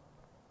things.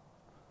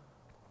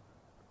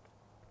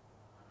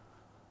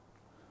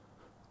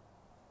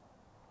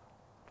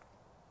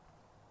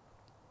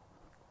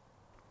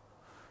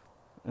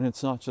 And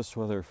it's not just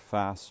whether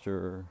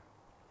faster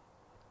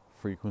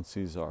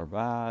frequencies are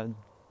bad,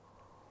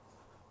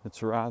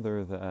 it's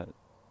rather that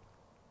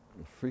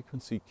the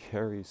frequency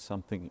carries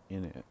something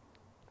in it.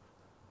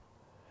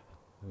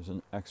 There's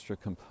an extra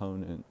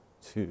component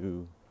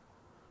to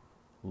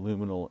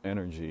luminal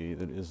energy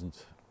that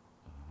isn't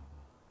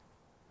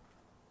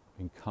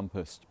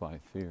encompassed by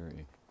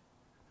theory.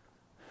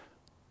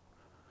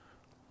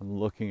 I'm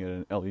looking at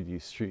an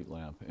LED street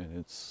lamp and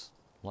it's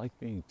like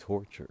being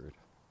tortured.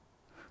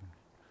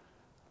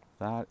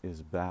 That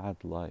is bad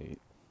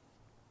light.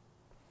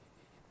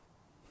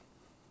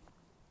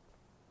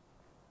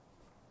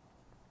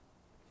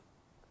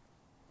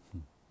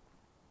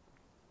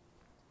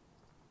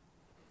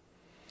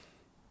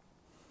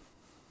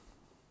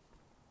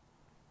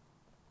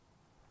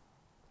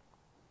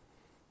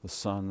 the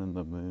sun and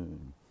the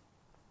moon,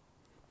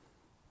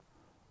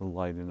 the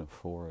light in a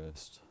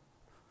forest,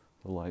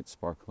 the light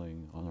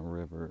sparkling on a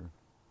river,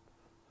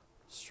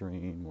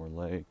 stream, or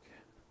lake.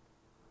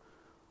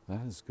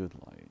 That is good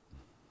light.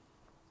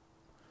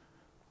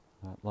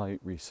 That light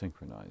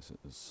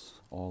resynchronizes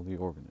all the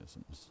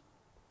organisms.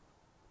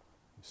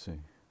 You see,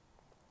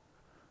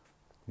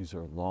 these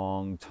are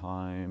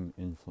long-time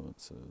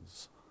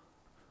influences.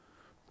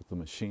 But the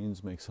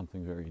machines make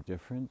something very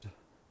different,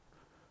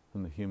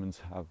 and the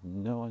humans have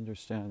no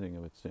understanding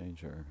of its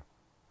danger.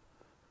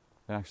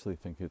 They actually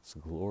think it's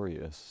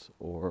glorious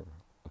or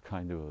a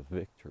kind of a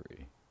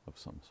victory of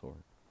some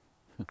sort.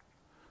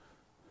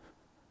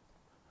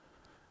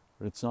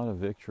 But it's not a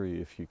victory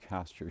if you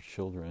cast your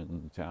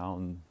children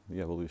down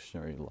the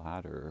evolutionary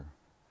ladder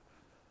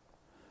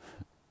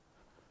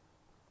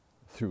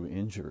through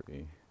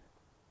injury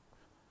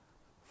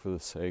for the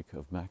sake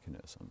of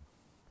mechanism.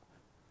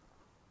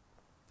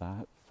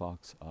 That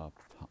fucks up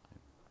time.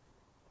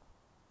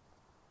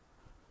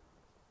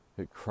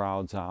 It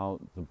crowds out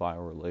the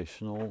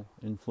biorelational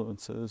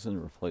influences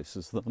and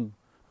replaces them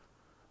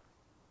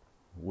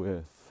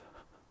with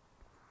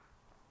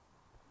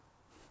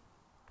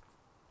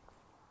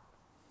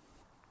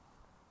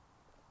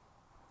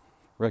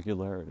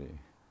regularity.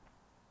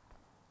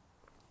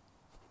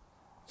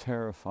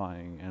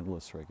 Terrifying,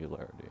 endless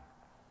regularity,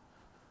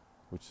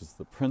 which is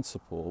the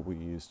principle we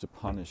use to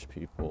punish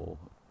people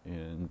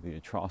in the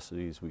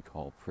atrocities we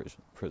call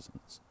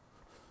prisons.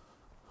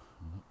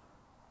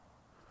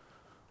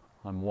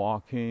 I'm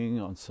walking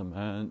on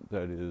cement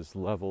that is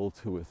level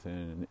to within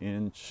an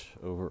inch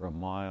over a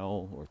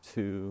mile or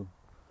two.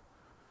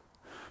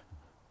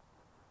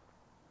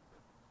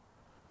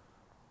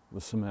 The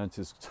cement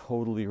is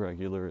totally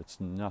regular. It's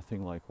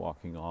nothing like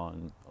walking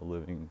on a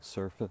living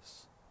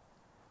surface.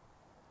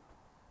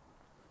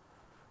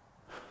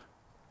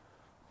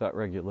 That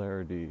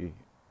regularity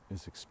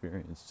is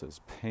experienced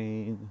as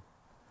pain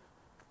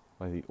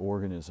by the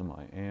organism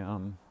I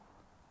am,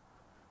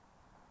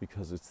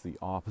 because it's the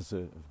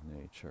opposite of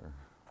nature.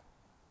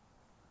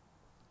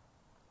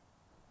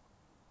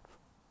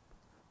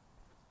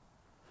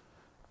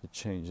 It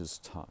changes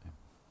time.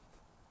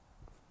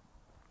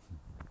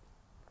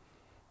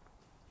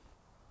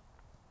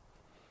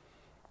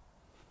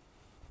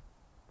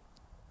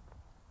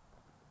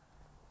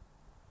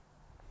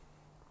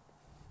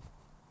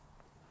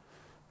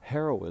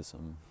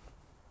 Heroism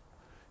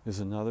is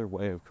another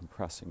way of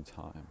compressing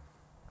time.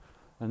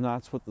 And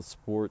that's what the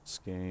sports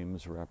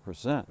games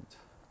represent.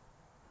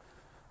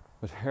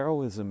 But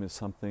heroism is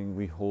something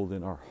we hold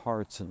in our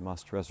hearts and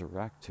must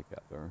resurrect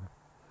together,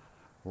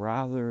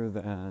 rather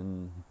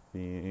than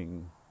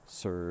being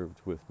served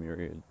with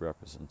myriad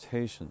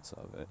representations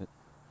of it,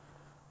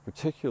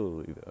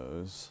 particularly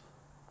those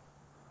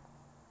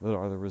that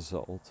are the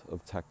result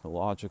of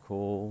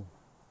technological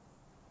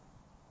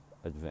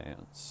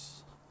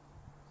advance.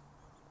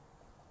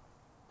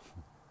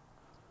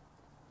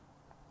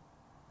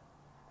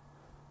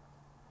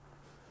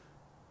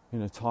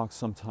 In a talk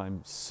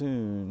sometime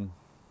soon,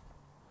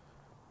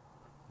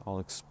 I'll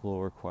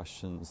explore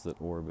questions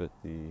that orbit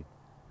the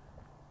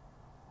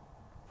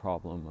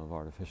problem of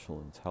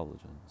artificial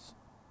intelligence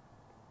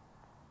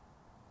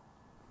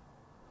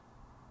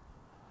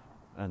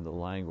and the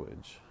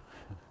language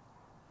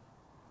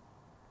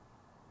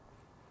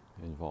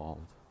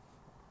involved.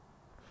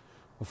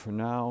 But for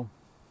now,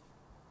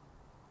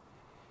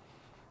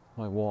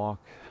 my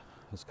walk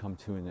has come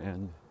to an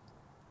end.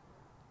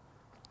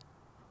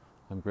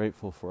 I'm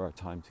grateful for our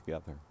time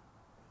together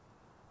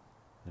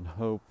and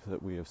hope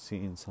that we have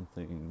seen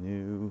something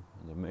new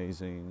and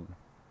amazing,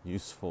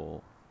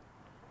 useful,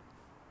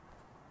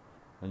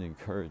 and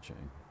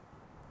encouraging.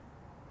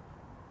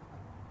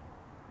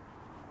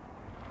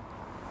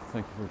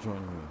 Thank you for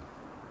joining me.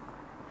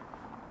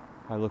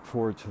 I look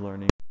forward to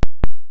learning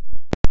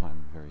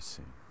time very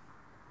soon.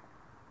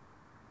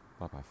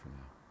 Bye-bye for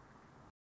now.